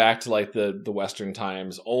could go back to like the Western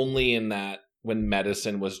times, only in that when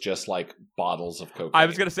medicine was just like bottles of cocaine. I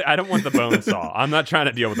was going to say, I don't want the bone saw. I'm not trying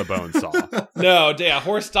to deal with the bone saw. No,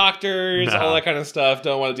 horse doctors, all that kind of stuff.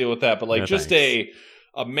 Don't want to deal with that. But like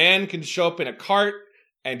a man can show up in a cart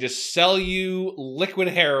and just sell you liquid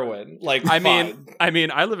heroin. Like, I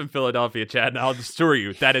mean, I live in Philadelphia, Chad, and I'll assure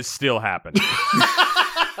you that is still happening.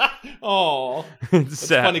 Oh, it's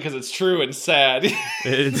funny because it's true and sad.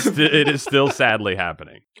 It is still sadly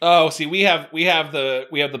happening. Oh, see, we have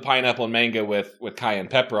the pineapple and mango with cayenne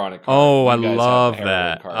pepper on it. Oh, I love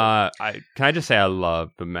that. Can I just say I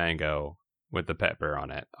love the mango with the pepper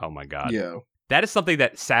on it? Oh my God, yeah, that is something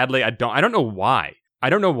that sadly I don't know why.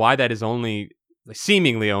 I don't know why that is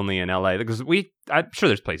seemingly only in LA, because I'm sure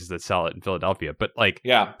there's places that sell it in Philadelphia, but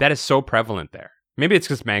that is so prevalent there. Maybe it's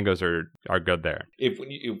because mangoes are good there. If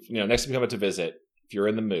next time you come out to visit, if you're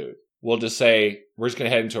in the mood, we'll just say we're just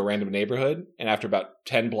going to head into a random neighborhood, and after about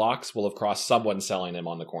 10 blocks, we'll have crossed someone selling them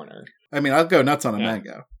on the corner. I mean, I'll go nuts on a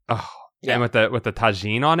mango. Oh, yeah, and with the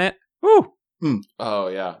tagine on it. Woo! Mm. Oh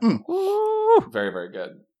yeah, Woo! Very very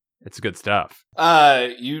good. It's good stuff.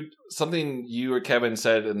 Something you or Kevin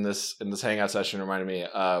said in this hangout session reminded me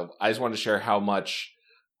of. I just wanted to share how much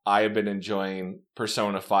I have been enjoying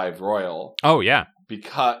Persona 5 Royal. Oh, yeah.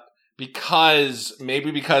 Because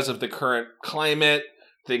of the current climate,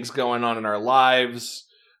 things going on in our lives,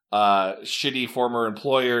 shitty former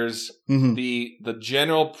employers, the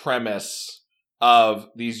general premise of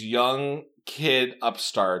these young kid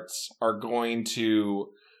upstarts are going to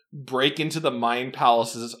break into the mind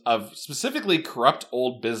palaces of specifically corrupt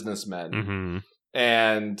old businessmen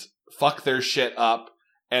and fuck their shit up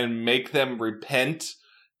and make them repent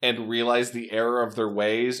and realize the error of their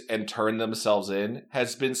ways and turn themselves in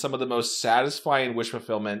has been some of the most satisfying wish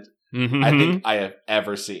fulfillment I think I have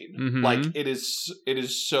ever seen. Like, it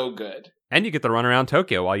is so good. And you get to run around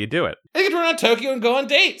Tokyo while you do it. And you get to run around Tokyo and go on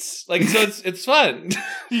dates. Like, so it's fun.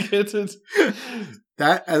 You get to...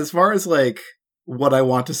 That, as far as like what I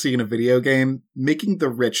want to see in a video game, making the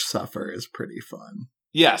rich suffer is pretty fun.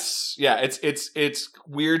 Yes. Yeah, it's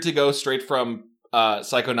weird to go straight from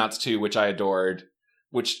Psychonauts 2, which I adored,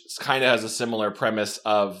 which kind of has a similar premise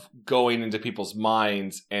of going into people's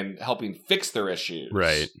minds and helping fix their issues.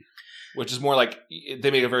 Right. Which is more like,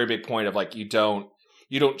 they make a very big point of like, you don't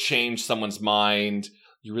change someone's mind.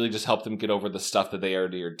 You really just help them get over the stuff that they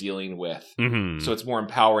already are dealing with. Mm-hmm. So it's more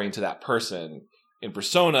empowering to that person. In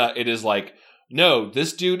Persona, it is like, no,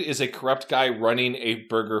 this dude is a corrupt guy running a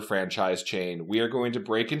burger franchise chain. We are going to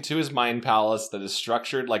break into his mind palace that is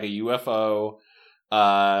structured like a UFO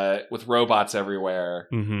with robots everywhere.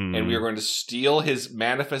 Mm-hmm. And we are going to steal his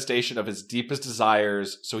manifestation of his deepest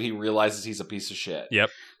desires so he realizes he's a piece of shit.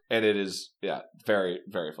 Yep. And it is, very,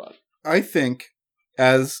 very fun. I think,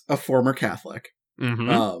 as a former Catholic,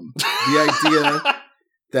 Mm-hmm. the idea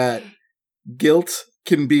that guilt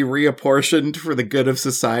can be reapportioned for the good of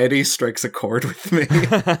society strikes a chord with me.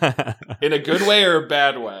 In a good way or a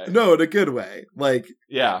bad way? No, in a good way. Like,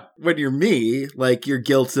 Yeah. when you're me, like, your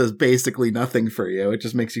guilt does basically nothing for you. It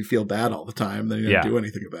just makes you feel bad all the time. Then you don't do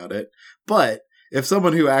anything about it. But if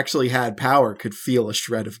someone who actually had power could feel a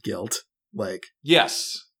shred of guilt, like,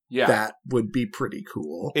 Yes. Yeah. that would be pretty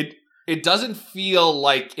cool. It doesn't feel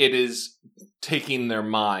like it is taking their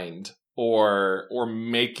mind or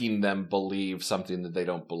making them believe something that they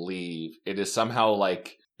don't believe. It is somehow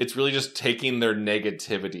like it's really just taking their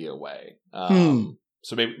negativity away.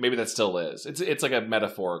 So maybe that still is. It's like a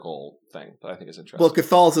metaphorical thing that I think is interesting. Well,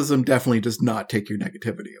 Catholicism definitely does not take your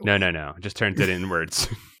negativity away. No. It just turns it inwards.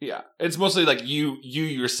 Yeah. It's mostly like you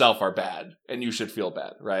yourself are bad and you should feel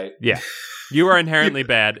bad, right? Yeah. You are inherently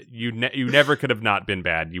bad. You never could have not been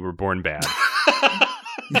bad. You were born bad.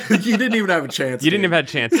 You didn't even have a chance. You didn't even have a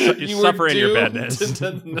chance. You suffer in your badness.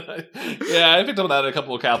 Yeah, I picked up that in a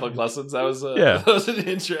couple of Catholic lessons. That was that was an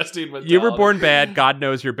interesting mentality. You were born bad. God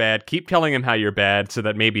knows you're bad. Keep telling him how you're bad so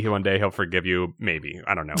that maybe one day he'll forgive you. Maybe.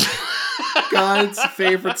 I don't know. God's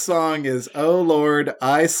favorite song is "Oh Lord,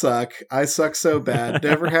 I suck. I suck so bad.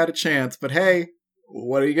 Never had a chance. But hey,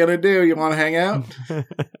 what are you gonna do? You want to hang out?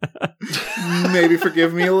 Maybe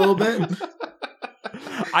forgive me a little bit."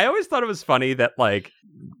 I always thought it was funny that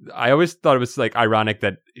ironic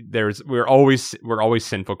that we're always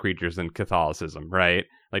sinful creatures in Catholicism, right?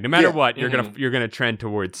 Like no matter what, you're gonna trend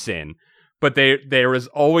towards sin. But there was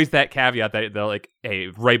always that caveat that they're like, hey,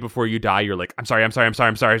 right before you die, you're like, I'm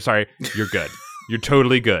sorry. You're good. You're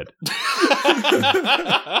totally good.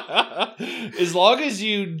 As long as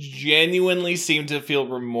you genuinely seem to feel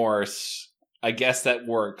remorse, I guess that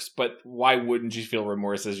works. But why wouldn't you feel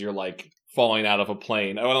remorse as you're like falling out of a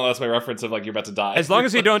plane? I don't know, that's my reference of like you're about to die. As long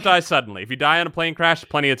as you don't die suddenly. If you die on a plane crash,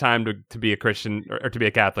 plenty of time to be a Christian or to be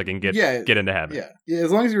a Catholic and get into heaven. Yeah,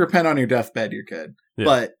 as long as you repent on your deathbed, you're good. Yeah.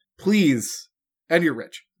 But please, and you're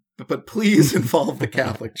rich, but please involve the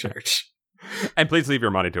Catholic Church. And please leave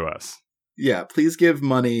your money to us. Yeah, please give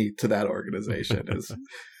money to that organization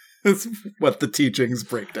is what the teachings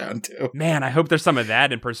break down to. Man, I hope there's some of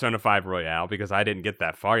that in Persona 5 Royale because I didn't get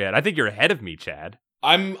that far yet. I think you're ahead of me, Chad.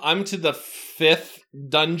 I'm to the 5th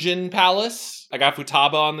dungeon palace. I got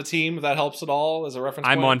Futaba on the team, if that helps at all as a reference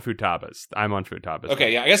point. I'm on Futaba's.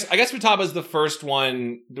 Okay, yeah, I guess Futaba's the first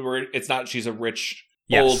one where it's not she's a rich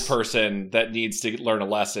old person that needs to learn a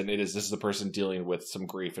lesson. This is the person dealing with some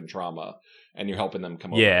grief and trauma, and you're helping them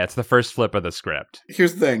come over. Yeah, it's the first flip of the script.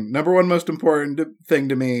 Here's the thing. Number one most important thing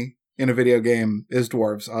to me in a video game is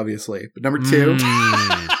dwarves, obviously. But number two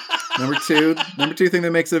thing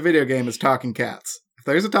that makes it a video game is talking cats. If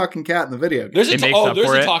there's a talking cat in the video game, there's a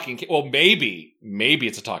talking cat. Well, maybe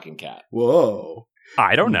it's a talking cat. Whoa.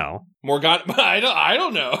 I don't know. Morgana, I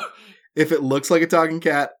don't know. If it looks like a talking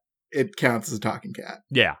cat, it counts as a talking cat.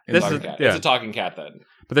 Yeah. It's a talking cat then.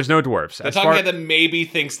 But there's no dwarves. The talking cat that maybe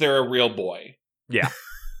thinks they're a real boy. Yeah.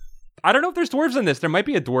 I don't know if there's dwarves in this. There might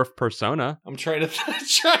be a dwarf persona. I'm trying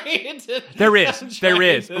to... There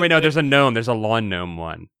is. Wait, no, there's a gnome. There's a lawn gnome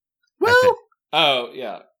one. Well... Oh,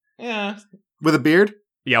 yeah. Yeah. With a beard?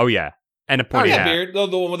 Yeah, oh yeah. And a pointy hat. Beard. The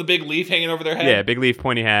one with the big leaf hanging over their head? Yeah, big leaf,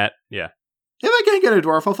 pointy hat. Yeah. If I can't get a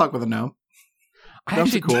dwarf, I'll fuck with a gnome.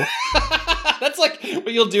 Gnomes are cool. That's like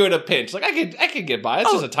what you'll do in a pinch. Like, I could get by.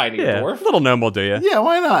 It's just a tiny dwarf. Little gnome will do you. Yeah,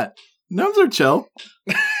 why not? Gnomes are chill.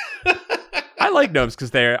 I like gnomes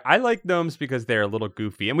because they're a little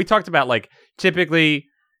goofy. And we talked about, like, typically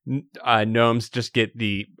gnomes just get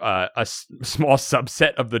the a small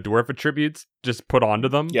subset of the dwarf attributes just put onto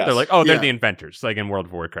them. Yes. They're like, they're the inventors, like in World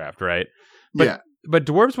of Warcraft, right? But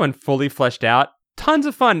dwarves, when fully fleshed out, tons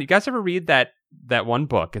of fun. You guys ever read that one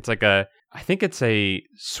book? It's like I think it's a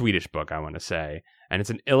Swedish book, I want to say. And it's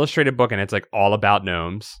an illustrated book, and it's like all about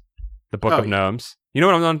gnomes. The Book of Gnomes. You know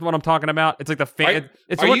what I'm talking about? It's like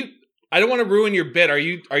the I don't want to ruin your bit. Are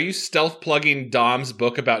you stealth plugging Dom's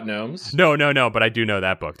book about gnomes? No, but I do know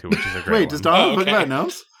that book too, which is a great Wait, one. does Dom have a book about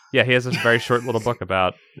gnomes? Yeah, he has this very short little book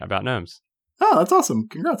about gnomes. Oh, that's awesome!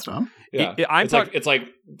 Congrats, Dom. Yeah, it's like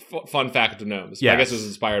fun fact of the gnomes. Yeah, I guess it was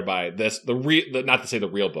inspired by this. Not to say the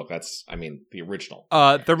real book. That's the original.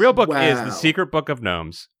 The real book is The Secret Book of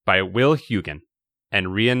Gnomes by Will Hugen and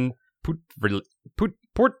Rian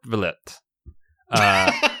Portvillet.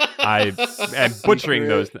 I am butchering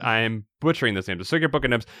those. I am butchering those names. The Secret Book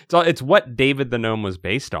of Gnomes. It's what David the Gnome was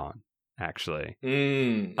based on, actually.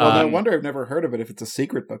 Well, no wonder I've never heard of it. If it's a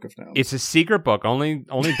secret book of gnomes, it's a secret book. Only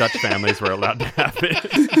Dutch families were allowed to have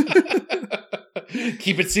it.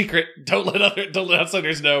 Keep it secret. Don't let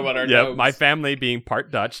outsiders know about our gnomes. My family, being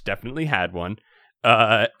part Dutch, definitely had one.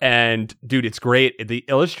 And dude, it's great. The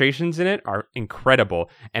illustrations in it are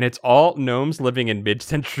incredible, and it's all gnomes living in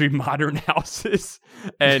mid-century modern houses,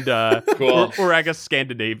 and cool. or I guess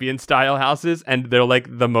Scandinavian style houses, and they're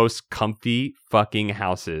like the most comfy fucking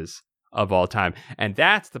houses of all time. And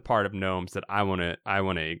that's the part of gnomes that I want to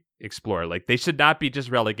explore. Like, they should not be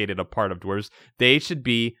just relegated a part of dwarves. They should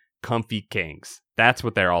be comfy kings. That's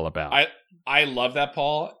what they're all about. I love that,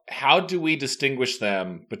 Paul. How do we distinguish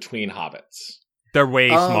them between hobbits? They're way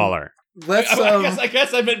smaller. I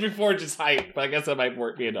guess I meant before just height, but I guess that might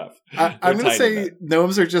be enough. I'm going to say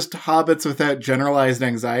gnomes are just hobbits without generalized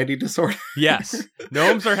anxiety disorder. Yes,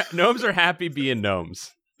 gnomes are happy being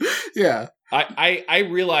gnomes. Yeah. I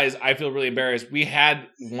realize I feel really embarrassed. We had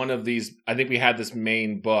one of these. I think we had this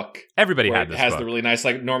main book. Everybody had this. It has book. The really nice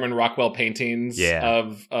like Norman Rockwell paintings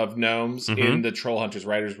of gnomes in the Troll Hunters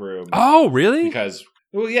writers' room. Oh, really? Because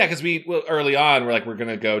we early on we're going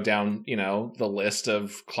to go down the list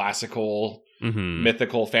of classical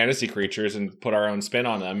mythical fantasy creatures and put our own spin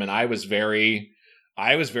on them. And I was very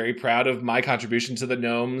proud of my contribution to the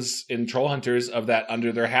gnomes in Troll Hunters, of that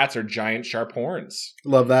under their hats are giant sharp horns.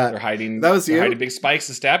 Love that. They're hiding. That was you. Hiding big spikes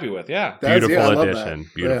to stab you with. Yeah, beautiful addition.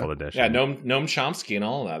 Beautiful addition. Yeah, Noam Chomsky and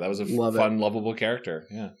all of that. That was a fun, lovable character.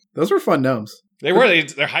 Yeah, those were fun gnomes. They were.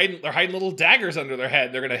 They're hiding little daggers under their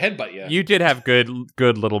head. They're going to headbutt you. You did have good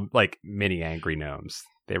little like mini angry gnomes.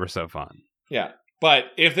 They were so fun. Yeah. But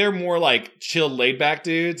if they're more like chill, laid back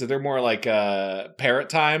dudes, if they're more like parrot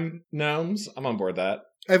time gnomes, I'm on board that.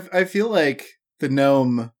 I feel like the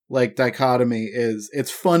gnome like dichotomy is,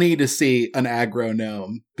 it's funny to see an aggro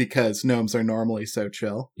gnome because gnomes are normally so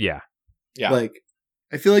chill. Yeah. Yeah. Like,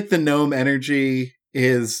 I feel like the gnome energy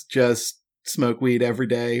is just smoke weed every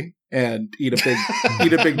day and eat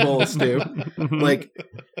a big bowl of stew. Like,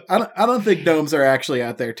 I don't think gnomes are actually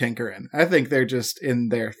out there tinkering. I think they're just in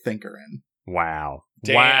there thinkering. Wow.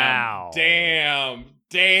 Damn.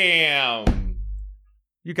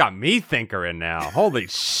 You got me thinkering now. Holy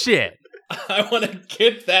shit. I want to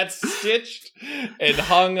get that stitched and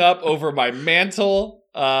hung up over my mantle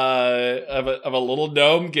of a little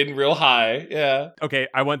gnome getting real high. Yeah. Okay,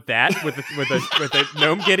 I want that with a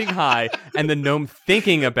gnome getting high and the gnome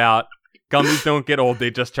thinking about gummies don't get old,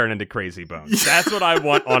 they just turn into crazy bones. That's what I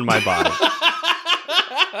want on my body.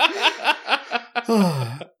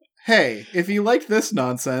 Hey, if you liked this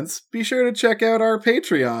nonsense, be sure to check out our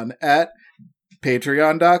Patreon at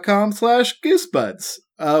patreon.com/goosebuds.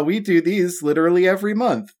 We do these literally every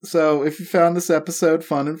month. So if you found this episode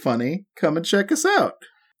fun and funny, come and check us out.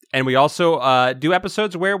 And we also do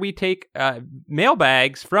episodes where we take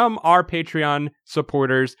mailbags from our Patreon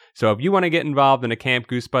supporters. So if you want to get involved in a Camp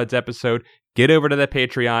Goosebuds episode, get over to the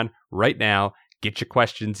Patreon right now. Get your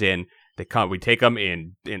questions in. We take them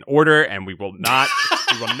in order, and we will not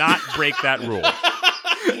break that rule.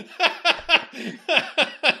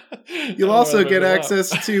 You'll also get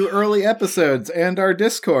access to early episodes and our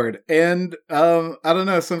Discord. And I don't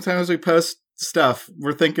know, sometimes we post stuff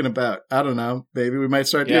we're thinking about. I don't know. Maybe we might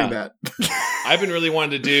start doing that. I've been really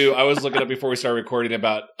wanting to do, I was looking up before we started recording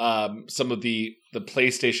about some of the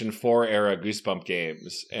PlayStation 4 era Goosebump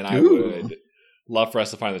games. And I would love for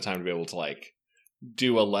us to find the time to be able to like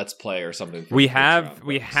do a let's play or something. We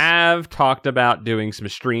have talked about doing some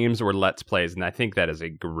streams or let's plays, and I think that is a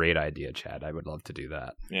great idea, Chad. I would love to do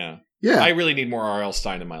that. Yeah. I really need more R.L.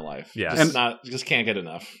 Stine in my life. Yeah, just can't get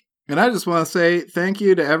enough. And I just want to say thank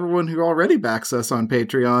you to everyone who already backs us on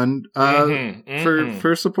Patreon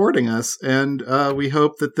for supporting us, and we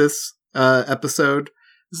hope that this episode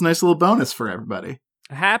is a nice little bonus for everybody.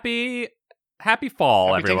 Happy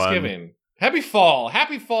fall, everyone. Thanksgiving. Happy fall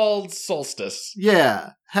solstice.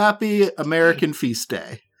 Yeah. Happy American Feast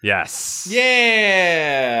Day. Yes.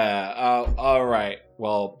 Yeah. All right.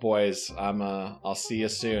 Well, boys, I'll see you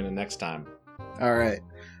soon and next time. All right.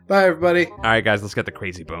 Bye, everybody. All right, guys, let's get the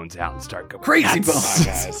crazy bones out and start going. Crazy Bye, bones.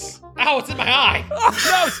 guys. Ow, it's in my eye. Oh,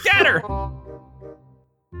 no, scatter.